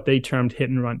is what they termed hit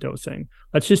and run dosing.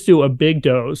 Let's just do a big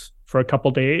dose for a couple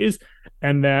days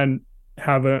and then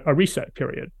have a reset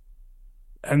period.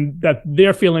 And that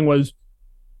their feeling was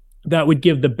that would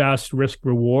give the best risk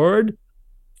reward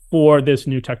for this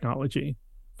new technology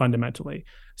fundamentally.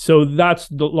 So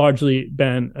that's largely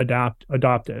been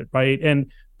adopted, right?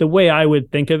 And the way I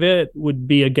would think of it would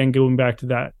be, again, going back to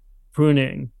that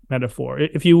pruning metaphor.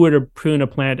 If you were to prune a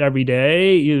plant every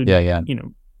day, you'd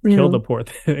kill the poor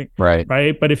thing. Right.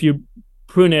 Right. But if you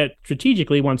prune it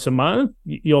strategically once a month,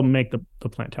 you'll make the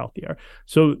plant healthier.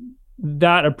 So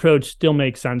that approach still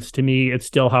makes sense to me. It's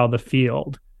still how the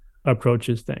field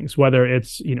approaches things, whether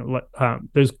it's,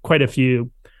 there's quite a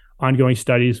few ongoing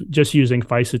studies just using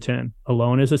fisetin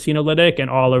alone as a senolytic,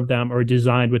 and all of them are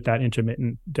designed with that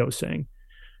intermittent dosing.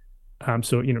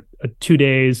 So 2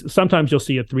 days, sometimes you'll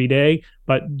see a 3-day,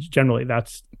 but generally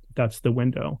that's the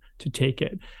window to take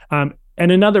it. And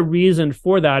another reason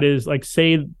for that is, like,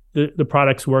 say the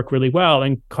products work really well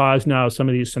and cause now some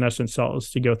of these senescent cells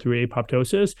to go through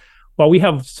apoptosis. Well, we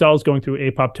have cells going through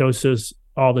apoptosis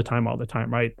all the time,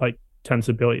 right? Like tens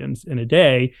of billions in a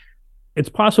day. It's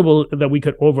possible that we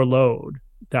could overload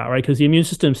that, right? Because the immune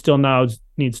system still now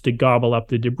needs to gobble up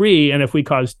the debris. And if we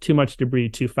cause too much debris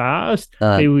too fast,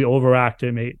 maybe we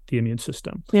overactivate the immune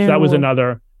system. So that was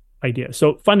another idea.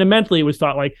 So fundamentally, it was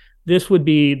thought like this would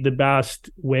be the best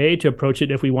way to approach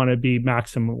it if we want to be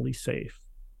maximally safe.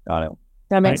 Got it.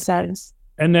 That makes sense.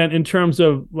 And then in terms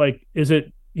of like, is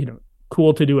it,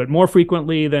 cool to do it more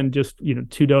frequently than just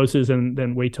 2 doses and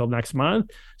then wait till next month?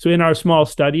 So in our small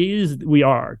studies, we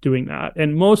are doing that,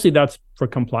 and mostly that's for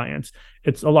compliance.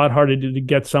 It's a lot harder to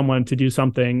get someone to do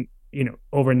something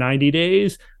over 90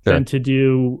 days than to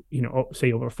do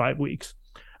say over 5 weeks.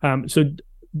 So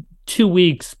 2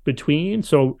 weeks between,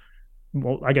 so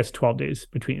I guess 12 days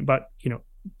between, but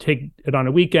take it on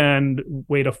a weekend,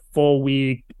 wait a full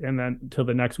week, and then till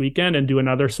the next weekend and do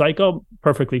another cycle,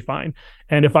 perfectly fine.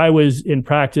 And if I was in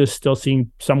practice still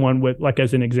seeing someone with, like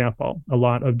as an example, a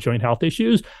lot of joint health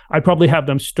issues, I'd probably have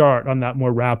them start on that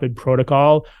more rapid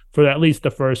protocol for at least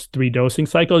the first 3 dosing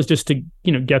cycles, just to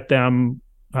get them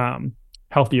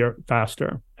healthier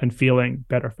faster and feeling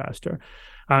better faster.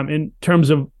 In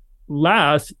terms of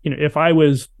last, if I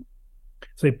was,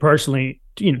 say personally,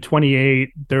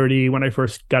 28, 30, when I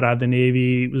first got out of the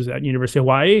Navy, was at University of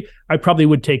Hawaii, I probably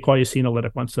would take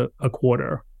quasi-senolytic once a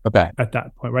quarter. Okay. At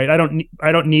that point, right? I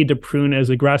don't need to prune as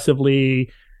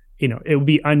aggressively. It would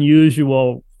be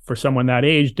unusual for someone that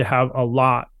age to have a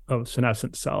lot of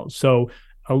senescent cells. So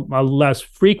a less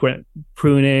frequent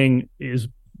pruning is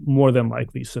more than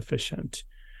likely sufficient.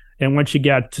 And once you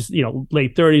get to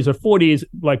late 30s or 40s,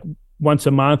 like once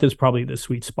a month is probably the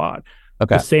sweet spot.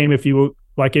 Okay. The same if you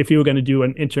were going to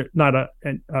do not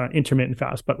an intermittent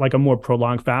fast, but like a more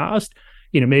prolonged fast,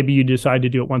 maybe you decide to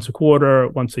do it once a quarter,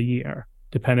 once a year,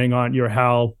 depending on your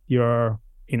health, your,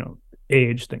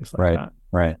 age, things like that.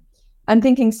 Right. I'm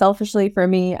thinking selfishly for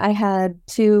me, I had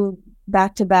 2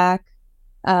 back-to-back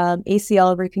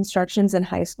ACL reconstructions in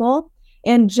high school.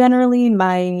 And generally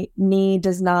my knee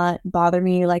does not bother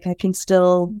me. Like I can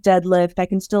still deadlift, I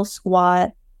can still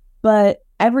squat, but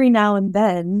every now and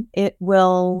then it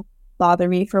will bother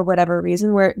me for whatever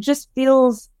reason, where it just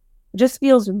feels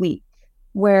weak,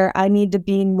 where I need to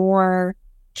be more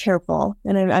careful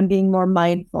and I'm being more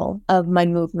mindful of my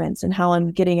movements and how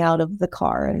I'm getting out of the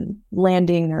car and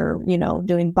landing or,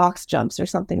 doing box jumps or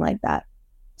something like that.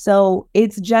 So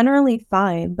it's generally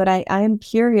fine, but I am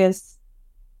curious.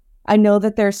 I know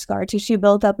that there's scar tissue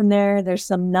built up in there. There's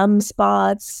some numb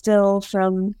spots still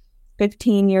from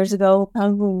 15 years ago,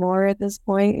 probably more at this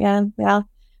point. Yeah.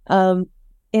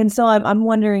 And so I'm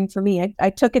wondering, for me, I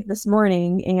took it this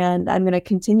morning and I'm going to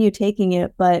continue taking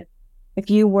it. But if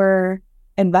you were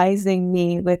advising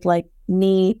me with like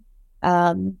knee,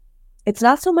 it's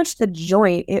not so much the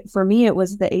joint. For me, it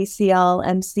was the ACL,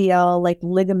 MCL, like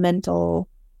ligamental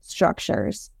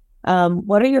structures.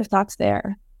 What are your thoughts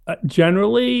there?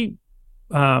 Generally,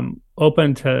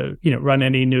 open to run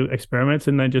any new experiments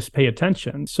and then just pay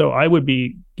attention. So I would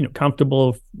be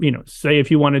comfortable say if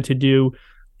you wanted to do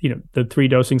the 3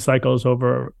 dosing cycles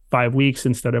over 5 weeks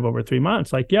instead of over 3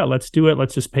 months, like, yeah, let's do it.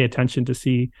 Let's just pay attention to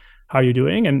see how you're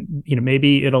doing. And,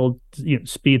 maybe it'll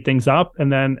speed things up.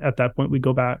 And then at that point, we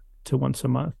go back to once a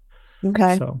month.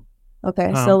 Okay.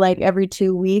 So like every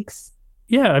 2 weeks.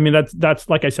 Yeah. I mean, that's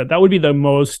like I said, that would be the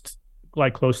most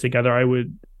like close together I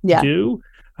would do.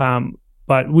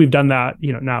 But we've done that,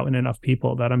 now in enough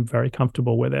people that I'm very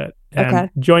comfortable with it. And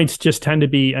joints just tend to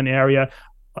be an area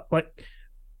like,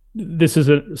 this is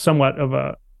somewhat of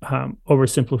a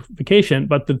oversimplification,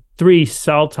 but the 3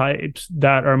 cell types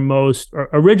that are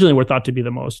originally were thought to be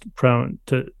the most prone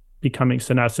to becoming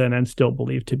senescent and still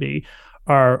believed to be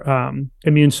are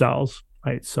immune cells,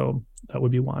 right? So that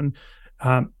would be one.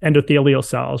 Endothelial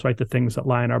cells, right? The things that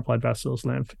line our blood vessels,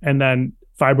 lymph, and then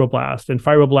fibroblasts. And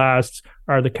fibroblasts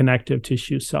are the connective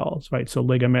tissue cells, right? So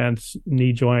ligaments,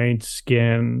 knee joints,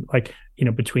 skin, like,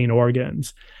 between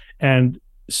organs. And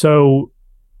so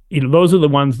those are the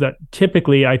ones that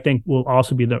typically I think will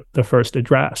also be the first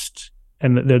addressed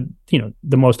and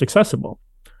the most accessible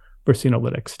for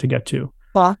Senolytics to get to.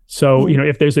 Wow. So,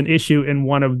 if there's an issue in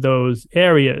one of those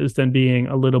areas, then being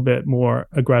a little bit more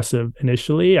aggressive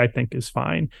initially, I think is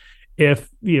fine. If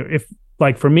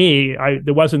like for me,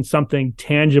 there wasn't something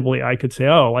tangibly I could say,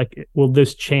 oh, like, will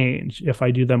this change if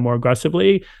I do them more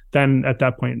aggressively? Then at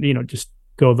that point, just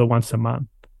go the once a month.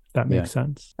 If that makes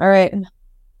sense. All right.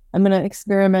 I'm going to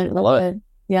experiment a little bit.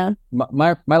 Yeah.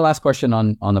 My last question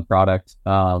on the product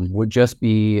would just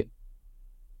be,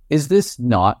 is this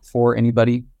not for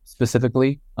anybody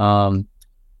specifically?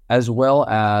 As well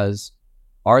as,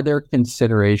 are there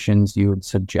considerations you would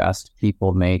suggest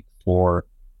people make for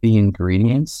the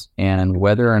ingredients and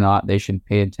whether or not they should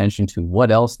pay attention to what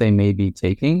else they may be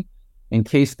taking in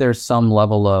case there's some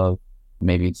level of,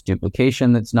 maybe it's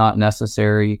duplication that's not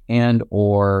necessary, and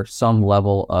or some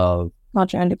level of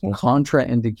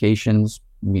contraindications,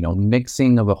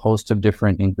 mixing of a host of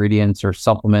different ingredients or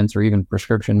supplements or even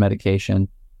prescription medication.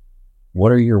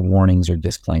 What are your warnings or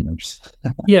disclaimers?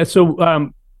 Yeah,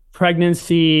 so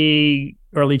pregnancy,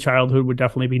 early childhood would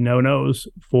definitely be no-nos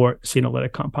for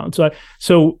senolytic compounds.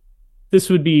 So this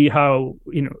would be how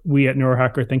we at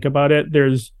Neurohacker think about it.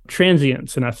 There's transient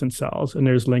senescent cells and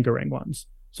there's lingering ones.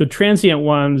 So transient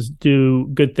ones do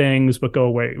good things but go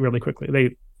away really quickly.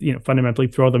 They fundamentally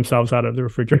throw themselves out of the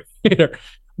refrigerator.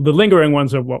 The lingering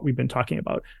ones are what we've been talking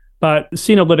about. But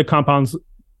senolytic compounds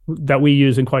that we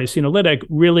use in Qualia Senolytic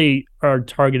really are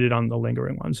targeted on the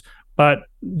lingering ones. But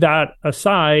that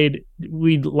aside,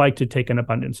 we'd like to take an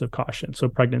abundance of caution. So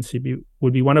pregnancy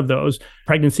would be one of those.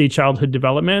 Pregnancy, childhood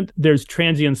development, there's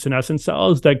transient senescent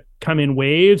cells that come in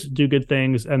waves, do good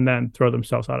things, and then throw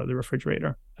themselves out of the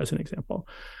refrigerator, as an example.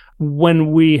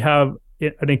 When we have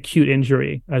an acute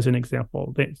injury, as an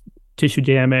example, tissue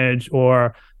damage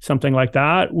or something like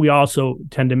that, we also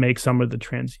tend to make some of the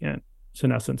transient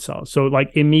senescent cells. So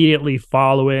like immediately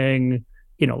following,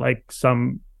 like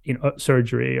some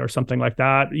surgery or something like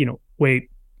that,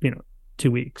 wait 2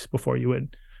 weeks before you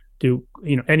would do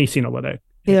any senolytic.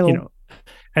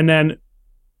 And then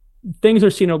things are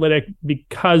senolytic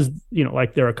because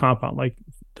like they're a compound like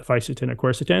fisetin or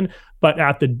quercetin, but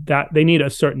that they need a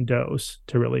certain dose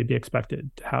to really be expected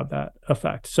to have that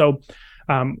effect. So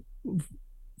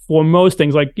for most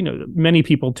things, like many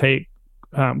people take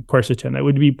quercetin. That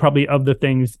would be probably of the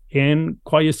things in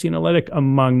Qualia Senolytic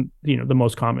among the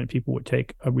most common. People would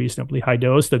take a reasonably high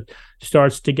dose that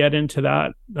starts to get into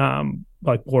that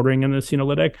like bordering in the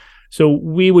senolytic. So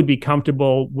we would be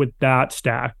comfortable with that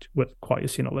stacked with Qualia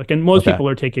Senolytic. And most people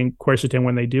are taking quercetin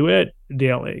when they do it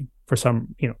daily for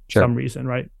some some reason,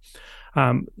 right?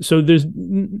 So there's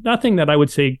nothing that I would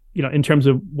say in terms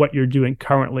of what you're doing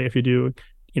currently. If you do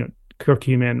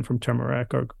curcumin from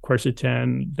turmeric or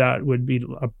quercetin, that would be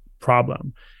a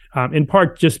problem. In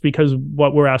part just because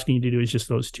what we're asking you to do is just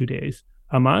those 2 days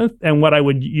a month. And what I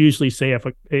would usually say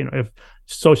if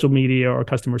social media or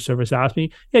customer service asks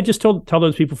me, just tell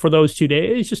those people for those 2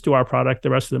 days, just do our product.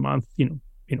 The rest of the month,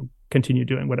 continue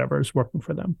doing whatever is working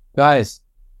for them. Guys,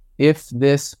 if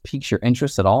this piques your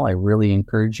interest at all, I really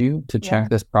encourage you to check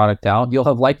this product out. You'll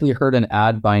have likely heard an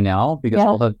ad by now because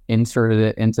we'll have inserted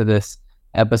it into this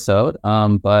episode,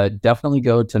 but definitely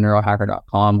go to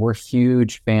neurohacker.com. We're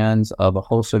huge fans of a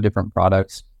host of different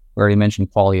products. We already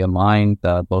mentioned Qualia Mind,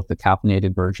 both the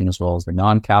caffeinated version as well as the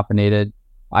non-caffeinated.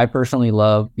 I personally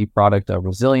love the product of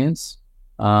Resilience,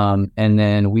 and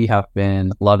then we have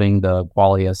been loving the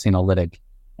Qualia Senolytic.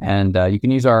 And you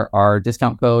can use our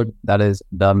discount code. That is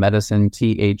the medicine,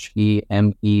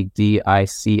 THEMEDICIN.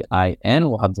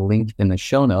 We'll have the link in the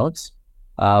show notes.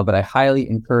 But I highly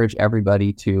encourage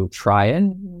everybody to try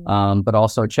it, but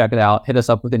also check it out. Hit us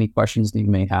up with any questions that you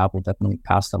may have. We'll definitely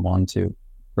pass them on to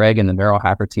Greg and the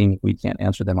Neurohacker team if we can't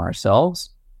answer them ourselves.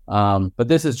 But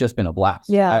this has just been a blast.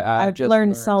 Yeah, I've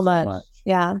learned so much.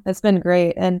 Yeah, it's been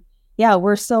great. And yeah,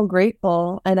 we're so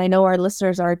grateful. And I know our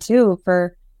listeners are too,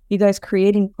 for you guys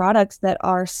creating products that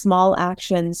are small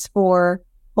actions for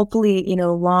hopefully,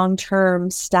 long-term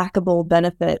stackable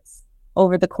benefits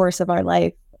over the course of our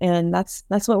life. And that's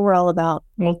what we're all about.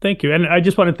 Well, thank you. And I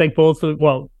just want to thank both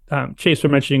Chase for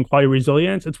mentioning Qualia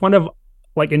Resilience. It's one of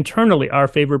internally our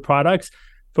favorite products.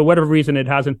 For whatever reason, it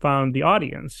hasn't found the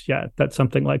audience yet that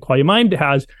something like Qualia Mind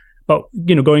has. But,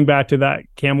 going back to that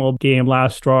camel game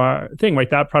last straw thing, right?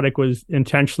 That product was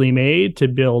intentionally made to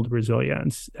build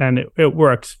resilience, and it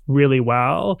works really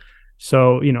well.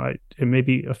 So,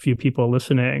 maybe a few people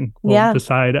listening will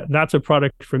decide that's a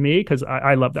product for me, because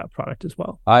I love that product as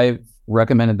well. I've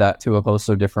recommended that to a host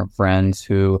of different friends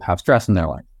who have stress in their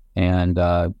life. And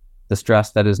the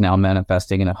stress that is now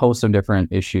manifesting in a host of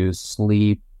different issues,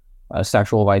 sleep,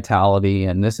 sexual vitality.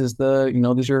 And this is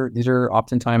these are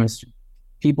oftentimes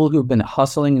people who've been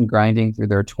hustling and grinding through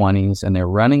their 20s, and they're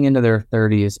running into their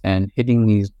 30s and hitting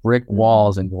these brick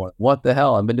walls and going, what the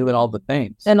hell? I've been doing all the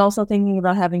things. And also thinking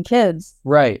about having kids.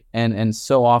 Right. And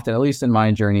so often, at least in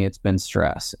my journey, it's been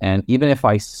stress. And even if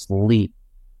I sleep,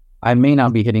 I may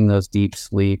not be hitting those deep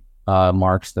sleep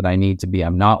marks that I need to be.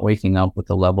 I'm not waking up with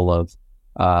the level of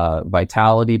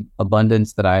vitality,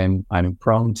 abundance that I'm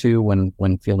prone to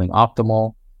when feeling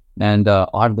optimal. And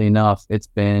oddly enough, it's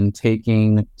been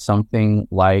taking something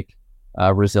like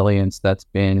resilience that's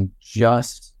been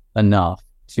just enough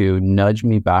to nudge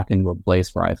me back into a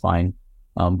place where I find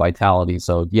vitality.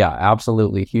 So yeah,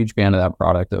 absolutely huge fan of that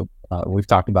product. We've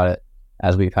talked about it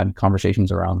as we've had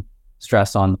conversations around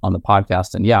stress on the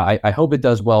podcast. And yeah, I hope it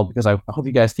does well, because I hope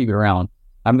you guys keep it around.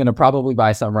 I'm going to probably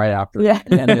buy some right after the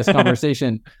end of this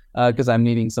conversation, because I'm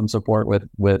needing some support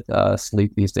with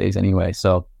sleep these days anyway.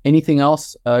 So anything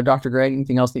else, Dr. Greg,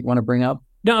 anything else that you want to bring up?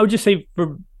 No, I would just say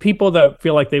for people that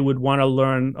feel like they would want to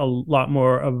learn a lot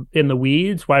more of in the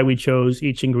weeds, why we chose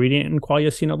each ingredient in Qualia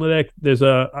Senolytic, there's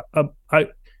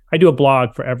I do a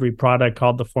blog for every product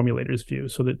called The Formulator's View.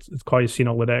 So it's Qualia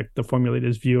Senolytic, The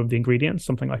Formulator's View of the Ingredients,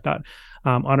 something like that.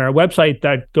 On our website,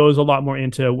 that goes a lot more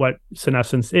into what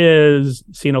senescence is,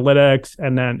 senolytics,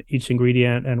 and then each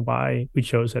ingredient and why we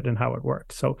chose it and how it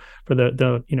works. So for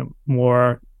the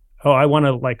more, I want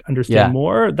to understand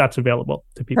more, that's available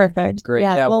to people. Perfect. Great.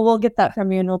 Yeah. Well, we'll get that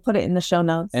from you and we'll put it in the show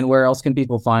notes. And where else can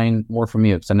people find more from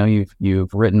you? Because I know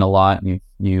you've written a lot. And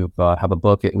you have a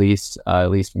book, at least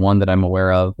one that I'm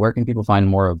aware of. Where can people find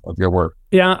more of your work?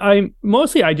 Yeah, I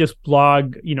just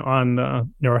blog, on the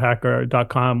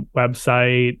neurohacker.com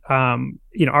website.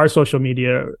 Our social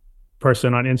media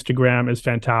person on Instagram is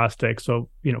fantastic. So,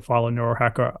 follow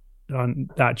Neurohacker on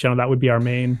that channel. That would be our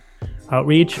main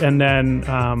outreach. And then,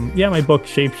 my book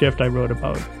Shapeshift, I wrote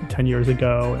about 10 years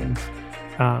ago. And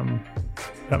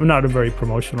I'm not a very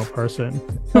promotional person,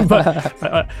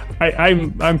 but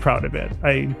I'm proud of it.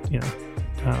 I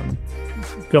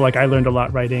feel like I learned a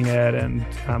lot writing it, and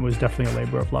it was definitely a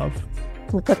labor of love.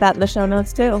 We'll put that in the show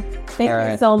notes too. Thank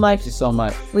you so much. Thank you so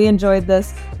much. We enjoyed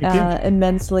this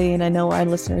immensely, and I know our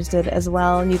listeners did as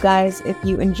well. And you guys, if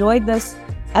you enjoyed this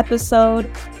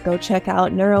episode, go check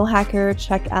out Neurohacker,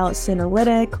 check out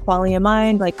Senolytic, Qualia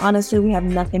Mind. Honestly, we have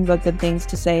nothing but good things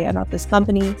to say about this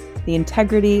company, the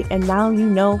integrity, and now you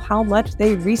know how much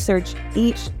they research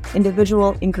each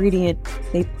individual ingredient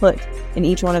they put in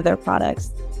each one of their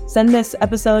products. Send this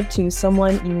episode to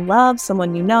someone you love,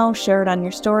 someone you know, share it on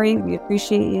your story. We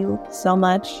appreciate you so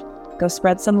much. Go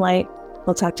spread some light.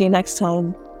 We'll talk to you next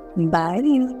time. Bye.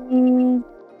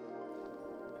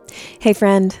 Hey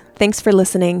friend, thanks for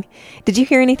listening. Did you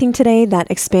hear anything today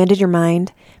that expanded your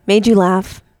mind, made you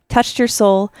laugh, touched your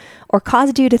soul, or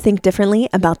caused you to think differently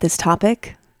about this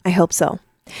topic? I hope so.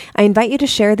 I invite you to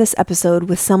share this episode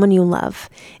with someone you love.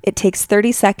 It takes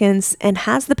 30 seconds and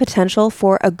has the potential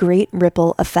for a great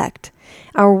ripple effect.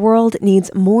 Our world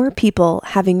needs more people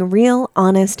having real,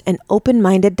 honest, and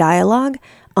open-minded dialogue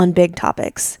on big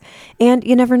topics. And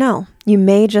you never know, you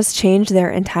may just change their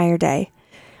entire day.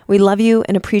 We love you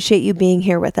and appreciate you being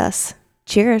here with us.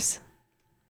 Cheers.